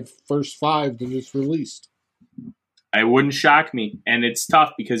first five that is released. It wouldn't shock me. And it's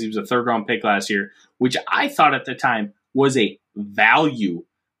tough because he was a third-round pick last year, which I thought at the time was a value.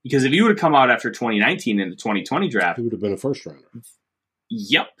 Because if he would have come out after 2019 in the 2020 draft, he would have been a first-rounder.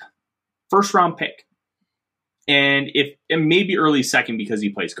 Yep. First-round pick. And maybe early second because he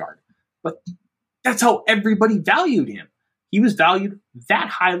plays guard. But that's how everybody valued him. He was valued that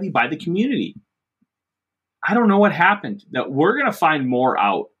highly by the community. I don't know what happened. Now, we're going to find more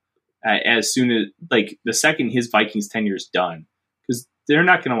out as soon as, like, the second his Vikings tenure is done, because they're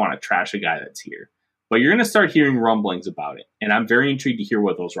not going to want to trash a guy that's here. But you're going to start hearing rumblings about it, and I'm very intrigued to hear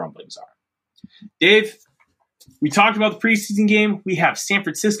what those rumblings are. Dave, we talked about the preseason game. We have San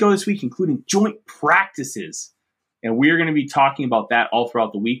Francisco this week, including joint practices, and we're going to be talking about that all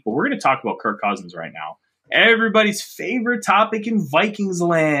throughout the week. But we're going to talk about Kirk Cousins right now. Everybody's favorite topic in Vikings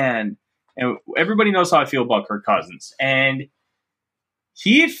land. And everybody knows how I feel about Kirk Cousins. And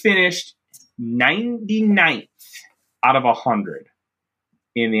he had finished 99th out of 100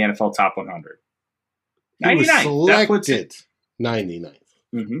 in the NFL Top 100. 99th. He was selected 99th.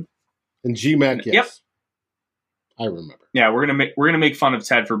 Mm-hmm. And GMAC, yes. Yep. I remember. Yeah, we're gonna make fun of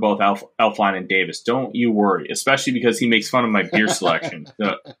Ted for both Elfline and Davis. Don't you worry, especially because he makes fun of my beer selection.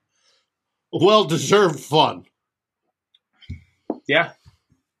 Well-deserved fun. Yeah.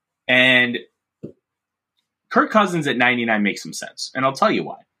 And Kirk Cousins at 99 makes some sense. And I'll tell you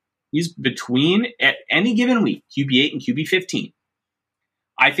why. He's between, at any given week, QB8 and QB15.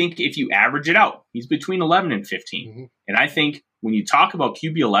 I think if you average it out, he's between 11 and 15. Mm-hmm. And I think when you talk about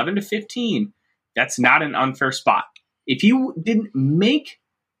QB 11 to 15, that's not an unfair spot. If you didn't make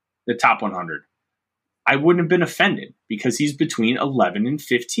the top 100, I wouldn't have been offended because he's between 11 and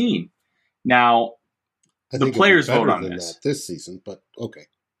 15. Now, the players vote on this season, but okay.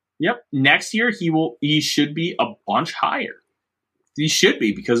 Yep. Next year, he should be a bunch higher. He should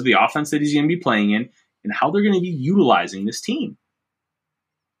be because of the offense that he's going to be playing in and how they're going to be utilizing this team.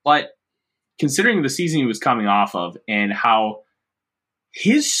 But considering the season he was coming off of and how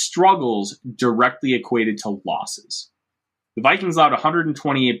his struggles directly equated to losses, the Vikings allowed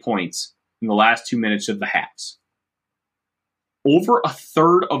 128 points in the last 2 minutes of the halves. Over a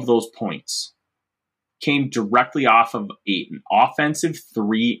third of those points came directly off of an offensive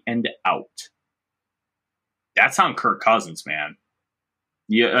 3 and out. That's on Kirk Cousins, man.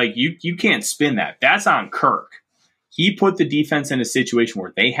 You can't spin that. That's on Kirk. He put the defense in a situation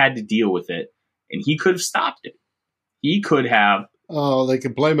where they had to deal with it, and he could have stopped it. He could have. Oh, they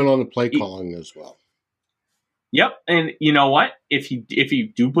could blame it on the play calling as well. Yep, and you know what? If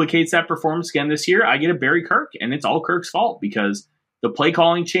he duplicates that performance again this year, I get a Barry Kirk, and it's all Kirk's fault because the play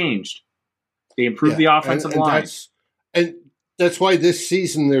calling changed. They improved the offensive line. And that's why this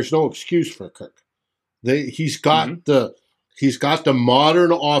season there's no excuse for Kirk. He's got the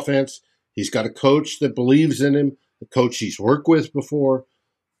modern offense. He's got a coach that believes in him, a coach he's worked with before.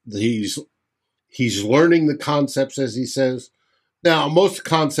 He's learning the concepts, as he says. Now, most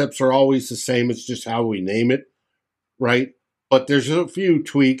concepts are always the same. It's just how we name it, right? But there's a few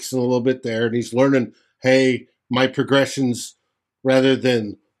tweaks and a little bit there, and he's learning, hey, my progressions, rather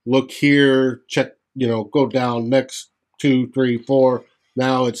than look here, check, go down next 2, 3, 4.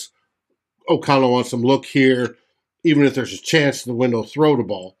 Now it's O'Connell wants him look here, even if there's a chance the window throw the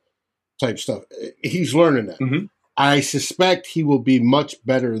ball type stuff. He's learning that. Mm-hmm. I suspect he will be much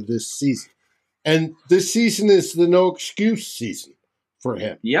better this season. And this season is the no excuse season for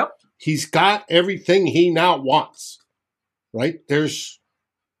him. Yep. He's got everything he now wants, right? There's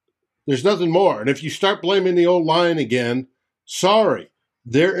nothing more. And if you start blaming the old line again, sorry.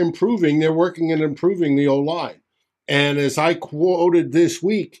 They're improving. They're working and improving the O-line. And as I quoted this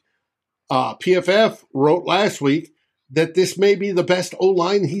week, PFF wrote last week that this may be the best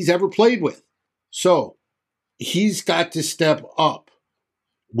O-line he's ever played with. So he's got to step up.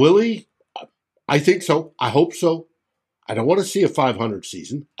 Will he? I think so. I hope so. I don't want to see a 500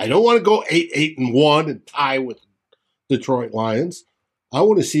 season. I don't want to go 8-1 and tie with Detroit Lions. I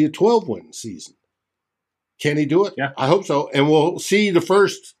want to see a 12-win season. Can he do it? Yeah. I hope so. And we'll see the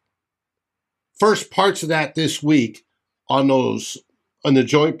first parts of that this week on the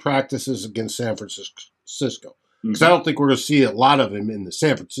joint practices against San Francisco. Because I don't think we're going to see a lot of him in the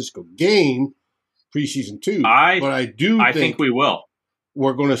San Francisco game, preseason 2. But I think we will.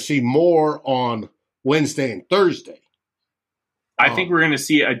 We're going to see more on Wednesday and Thursday. I think we're going to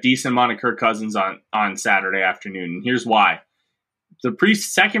see a decent amount of Kirk Cousins on Saturday afternoon. And here's why. The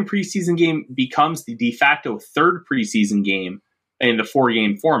second preseason game becomes the de facto third preseason game in the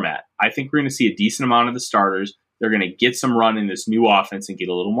 4-game format. I think we're going to see a decent amount of the starters. They're going to get some run in this new offense and get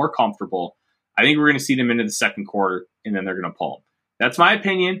a little more comfortable. I think we're going to see them into the second quarter, and then they're going to pull them. That's my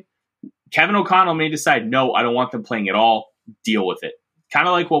opinion. Kevin O'Connell may decide, no, I don't want them playing at all. Deal with it. Kind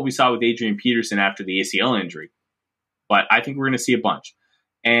of like what we saw with Adrian Peterson after the ACL injury. But I think we're going to see a bunch.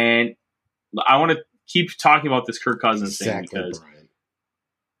 And I want to keep talking about this Kirk Cousins thing because, Brian.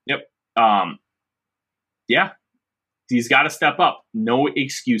 Yep. Yeah, he's got to step up. No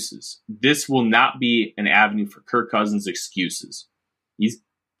excuses. This will not be an avenue for Kirk Cousins' excuses.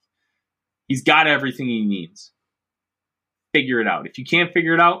 He's got everything he needs. Figure it out. If you can't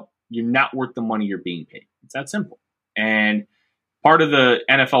figure it out, you're not worth the money you're being paid. It's that simple. And part of the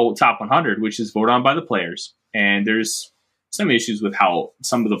NFL Top 100, which is voted on by the players, and there's some issues with how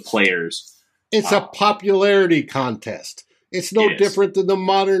some of the players. It's a popularity contest. It's no different than the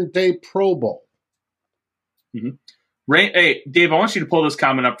modern day Pro Bowl. Mm-hmm. Hey, Dave, I want you to pull this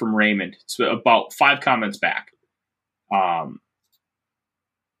comment up from Raymond. It's about 5 comments back. I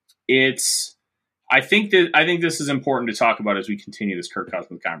think this is important to talk about as we continue this Kirk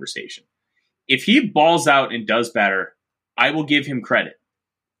Cousins conversation. If he balls out and does better, I will give him credit.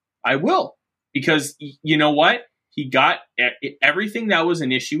 I will. Because you know what? He got everything that was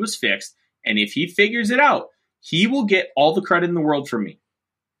an issue was fixed. And if he figures it out, he will get all the credit in the world from me.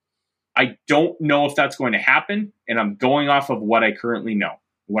 I don't know if that's going to happen. And I'm going off of what I currently know.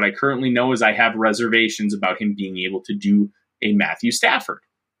 What I currently know is I have reservations about him being able to do a Matthew Stafford.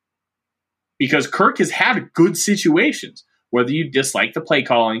 Because Kirk has had good situations. Whether you dislike the play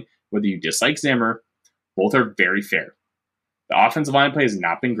calling, whether you dislike Zimmer, both are very fair. The offensive line play has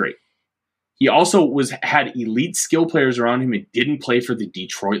not been great. He also had elite skill players around him and didn't play for the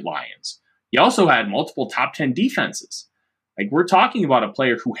Detroit Lions. He also had multiple top 10 defenses. Like, we're talking about a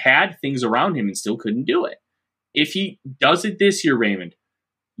player who had things around him and still couldn't do it. If he does it this year, Raymond,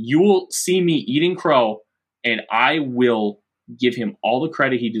 you will see me eating crow, and I will give him all the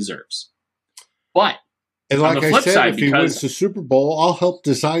credit he deserves. But and like I said, if he wins the Super Bowl, I'll help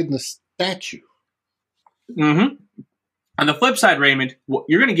design the statue. Mm-hmm. On the flip side, Raymond,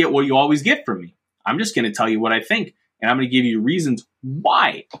 you're going to get what you always get from me. I'm just going to tell you what I think, and I'm going to give you reasons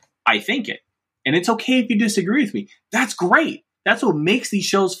why I think it. And it's okay if you disagree with me. That's great. That's what makes these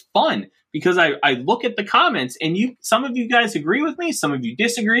shows fun, because I look at the comments, and some of you guys agree with me, some of you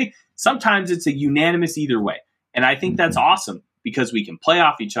disagree. Sometimes it's a unanimous either way. And I think that's awesome, because we can play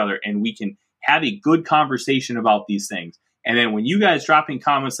off each other, and we can have a good conversation about these things. And then when you guys drop in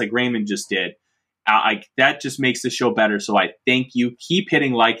comments like Raymond just did, that just makes the show better. So I thank you. Keep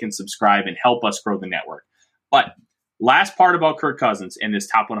hitting like and subscribe and help us grow the network. But last part about Kirk Cousins in this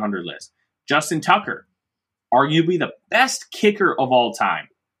top 100 list. Justin Tucker, arguably the best kicker of all time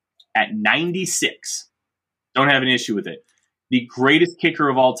at 96. Don't have an issue with it. The greatest kicker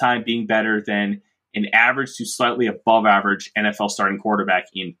of all time being better than an average to slightly above average NFL starting quarterback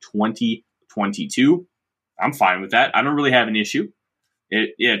in 2022. I'm fine with that. I don't really have an issue.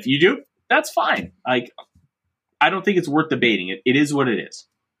 If you do, that's fine. I don't think it's worth debating. It is what it is.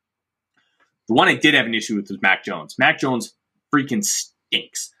 The one I did have an issue with was Mac Jones. Mac Jones freaking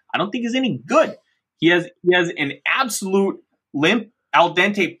stinks. I don't think he's any good. He has an absolute limp, al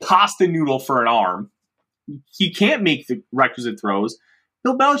dente pasta noodle for an arm. He can't make the requisite throws.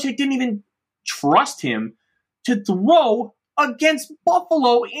 Bill Belichick didn't even trust him to throw against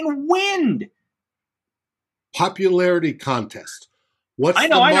Buffalo in wind. Popularity contest. What's the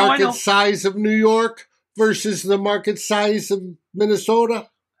market size of New York versus the market size of Minnesota?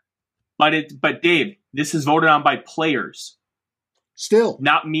 But Dave, this is voted on by players. Still.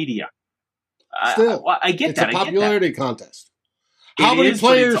 Not media. Still. I get that. It's a popularity contest. How many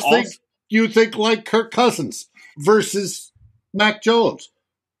players think like Kirk Cousins versus Mac Jones?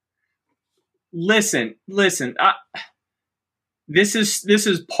 Listen. This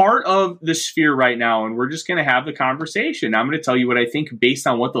is part of the sphere right now, and we're just going to have the conversation. I'm going to tell you what I think based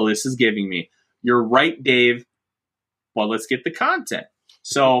on what the list is giving me. You're right, Dave. Well, let's get the content.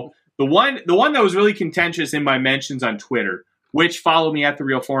 So the one that was really contentious in my mentions on Twitter, which follow me at The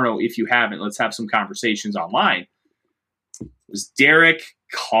Real Forno if you haven't, let's have some conversations online, was Derek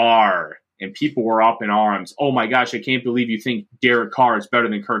Carr. And people were up in arms. Oh my gosh, I can't believe you think Derek Carr is better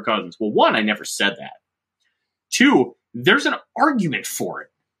than Kirk Cousins. Well, one, I never said that. Two, there's an argument for it.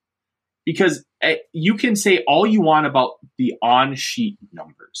 Because you can say all you want about the on-sheet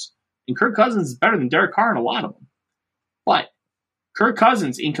numbers. And Kirk Cousins is better than Derek Carr in a lot of them. But Kirk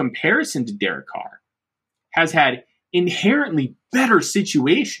Cousins, in comparison to Derek Carr, has had inherently better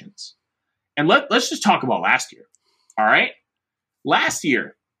situations. And let's just talk about last year. All right? Last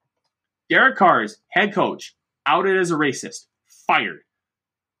year, Derek Carr's head coach, outed as a racist, fired.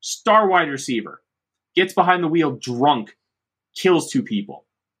 Star wide receiver, gets behind the wheel drunk, kills 2 people.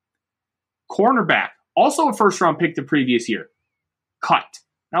 Cornerback, also a first-round pick the previous year, cut.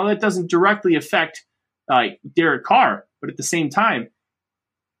 Now, that doesn't directly affect Derek Carr, but at the same time,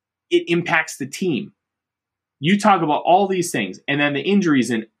 it impacts the team. You talk about all these things, and then the injuries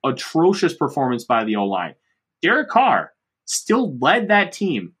and atrocious performance by the O-line. Derek Carr still led that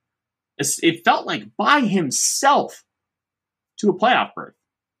team. It felt like by himself to a playoff berth.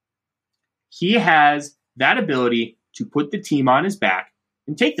 He has that ability to put the team on his back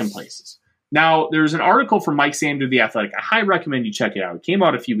and take them places. Now, there's an article from Mike Sander, The Athletic. I highly recommend you check it out. It came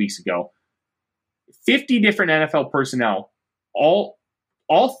out a few weeks ago. 50 different NFL personnel, all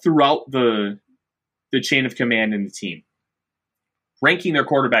throughout the chain of command in the team, ranking their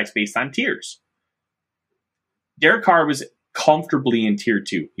quarterbacks based on tiers. Derek Carr was comfortably in tier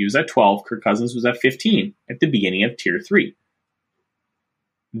 2. He was at 12. Kirk Cousins was at 15 at the beginning of tier 3.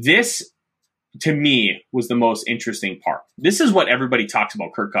 This, to me, was the most interesting part. This is what everybody talks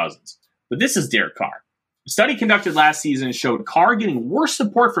about Kirk Cousins, but this is Derek Carr. A study conducted last season showed Carr getting worse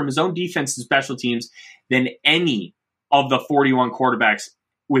support from his own defense and special teams than any of the 41 quarterbacks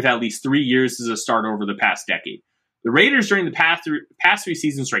with at least 3 years as a starter over the past decade. The Raiders during the past 3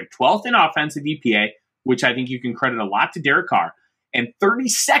 seasons ranked 12th in offensive EPA, which I think you can credit a lot to Derek Carr, and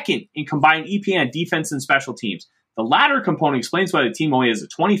 32nd in combined EPA on defense and special teams. The latter component explains why the team only has a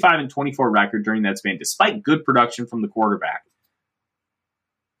 25-24 record during that span, despite good production from the quarterback.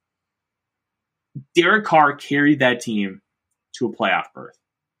 Derek Carr carried that team to a playoff berth.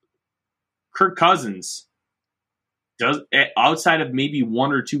 Kirk Cousins, outside of maybe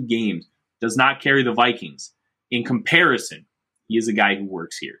 1 or 2 games, does not carry the Vikings. In comparison, he is a guy who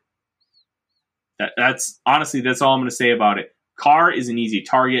works here. That's honestly, that's all I'm going to say about it. Carr is an easy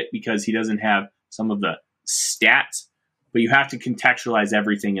target because he doesn't have some of the stats, but you have to contextualize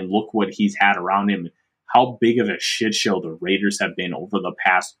everything and look what he's had around him. How big of a shit show the Raiders have been over the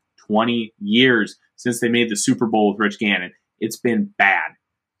past 20 years since they made the Super Bowl with Rich Gannon. It's been bad,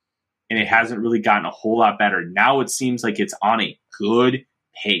 and it hasn't really gotten a whole lot better. Now it seems like it's on a good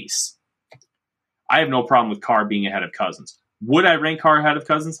pace. I have no problem with Carr being ahead of Cousins. Would I rank Carr ahead of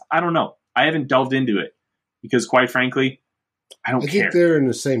Cousins? I don't know. I haven't delved into it because, quite frankly, I don't care. I think they're in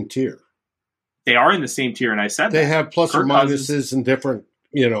the same tier. They are in the same tier, and I said they that. have plus or minuses and different,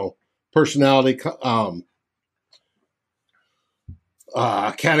 personality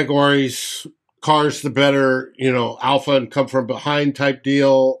categories. Carr's the better, alpha and come from behind type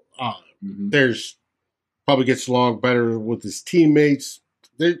deal. There's probably gets along better with his teammates.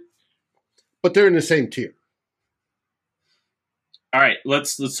 But they're in the same tier. All right,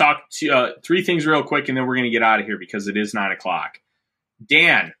 let's talk 3 things real quick, and then we're going to get out of here because it is 9 o'clock.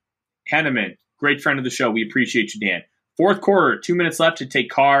 Dan Henneman, great friend of the show. We appreciate you, Dan. 4th quarter, 2 minutes left to take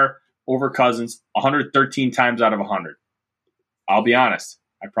Carr over Cousins 113 times out of 100. I'll be honest,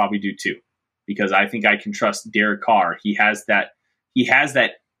 I probably do too, because I think I can trust Derek Carr. He has that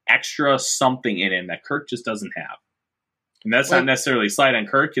extra something in him that Kirk just doesn't have. And that's not necessarily a slight on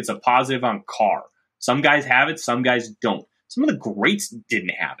Kirk. It's a positive on Carr. Some guys have it, some guys don't. Some of the greats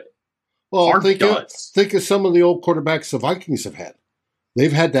didn't have it. Well, think of some of the old quarterbacks the Vikings have had.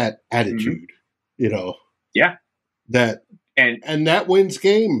 They've had that attitude, Yeah. That and that wins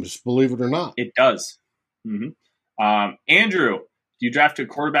games, believe it or not. It does. Andrew, do you draft a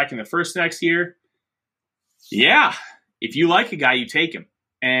quarterback in the first next year? Yeah. If you like a guy, you take him.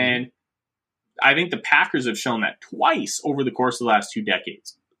 And I think the Packers have shown that twice over the course of the last 2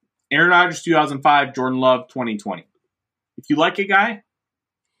 decades. Aaron Rodgers, 2005, Jordan Love, 2020. If you like a guy,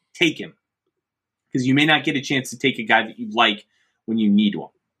 take him. Because you may not get a chance to take a guy that you like when you need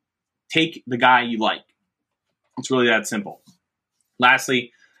one. Take the guy you like. It's really that simple.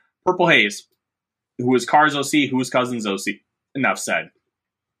 Lastly, Purple Haze. Who was Carr's OC? Who was Cousins' OC? Enough said.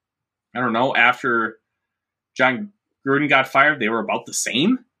 I don't know. After John Gruden got fired, they were about the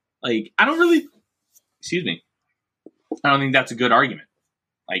same. I don't really... Excuse me. I don't think that's a good argument.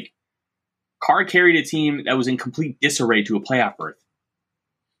 Like, Carr carried a team that was in complete disarray to a playoff berth.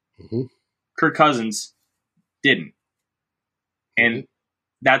 Mm-hmm. Kirk Cousins didn't. And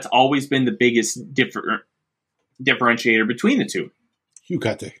that's always been the biggest differentiator between the two. You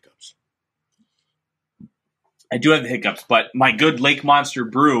got the hiccups. I do have the hiccups, but my good Lake Monster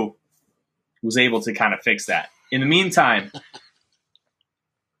brew was able to kind of fix that. In the meantime,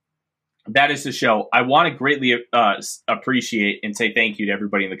 that is the show. I want to greatly appreciate and say thank you to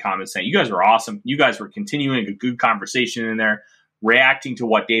everybody in the comments saying, you guys were awesome. You guys were continuing a good conversation in there, reacting to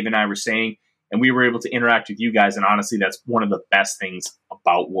what Dave and I were saying, and we were able to interact with you guys. And honestly, that's one of the best things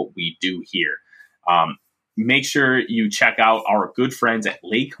about what we do here. Make sure you check out our good friends at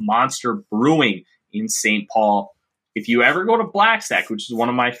Lake Monster Brewing in St. Paul. If you ever go to Blackstack, which is one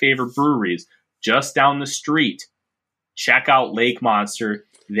of my favorite breweries, just down the street, check out Lake Monster.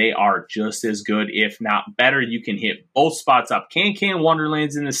 They are just as good, if not better. You can hit both spots up. Can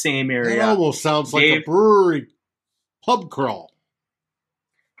Wonderland's in the same area. It almost sounds like a brewery pub crawl.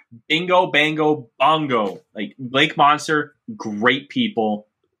 Bingo, bango, bongo. Like Lake Monster, great people,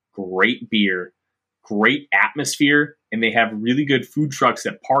 great beer, great atmosphere, and they have really good food trucks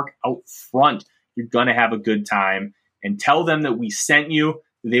that park out front. You're going to have a good time. And tell them that we sent you.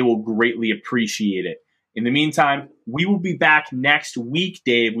 They will greatly appreciate it. In the meantime, we will be back next week,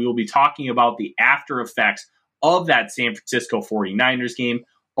 Dave. We will be talking about the after effects of that San Francisco 49ers game.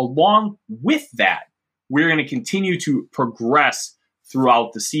 Along with that, we're going to continue to progress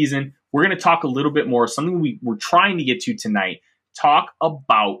throughout the season. We're going to talk a little bit more, something we're trying to get to tonight, talk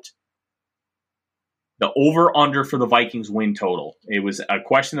about the over-under for the Vikings win total. It was a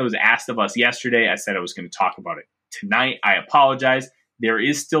question that was asked of us yesterday. I said I was going to talk about it tonight. I apologize. There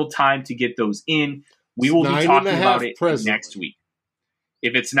is still time to get those in. We will be talking about it next week.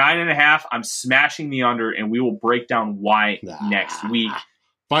 If it's 9.5, I'm smashing the under, and we will break down why next week.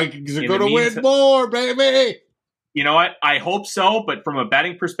 Vikings are going to win more, baby. You know what? I hope so, but from a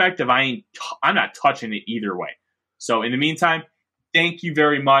betting perspective, I'm not touching it either way. So in the meantime, thank you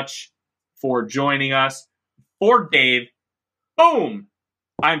very much for joining us. For Dave, boom,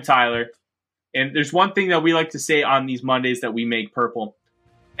 I'm Tyler. And there's one thing that we like to say on these Mondays that we make purple,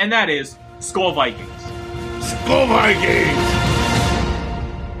 and that is Skol Vikings. Skol Vikings!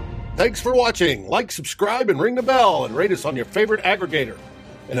 Thanks for watching. Like, subscribe, and ring the bell, and rate us on your favorite aggregator.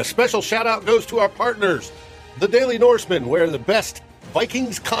 And a special shout-out goes to our partners, The Daily Norseman, where the best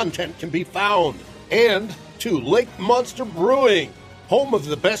Vikings content can be found, and to Lake Monster Brewing, home of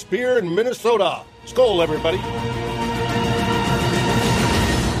the best beer in Minnesota. Skol, everybody.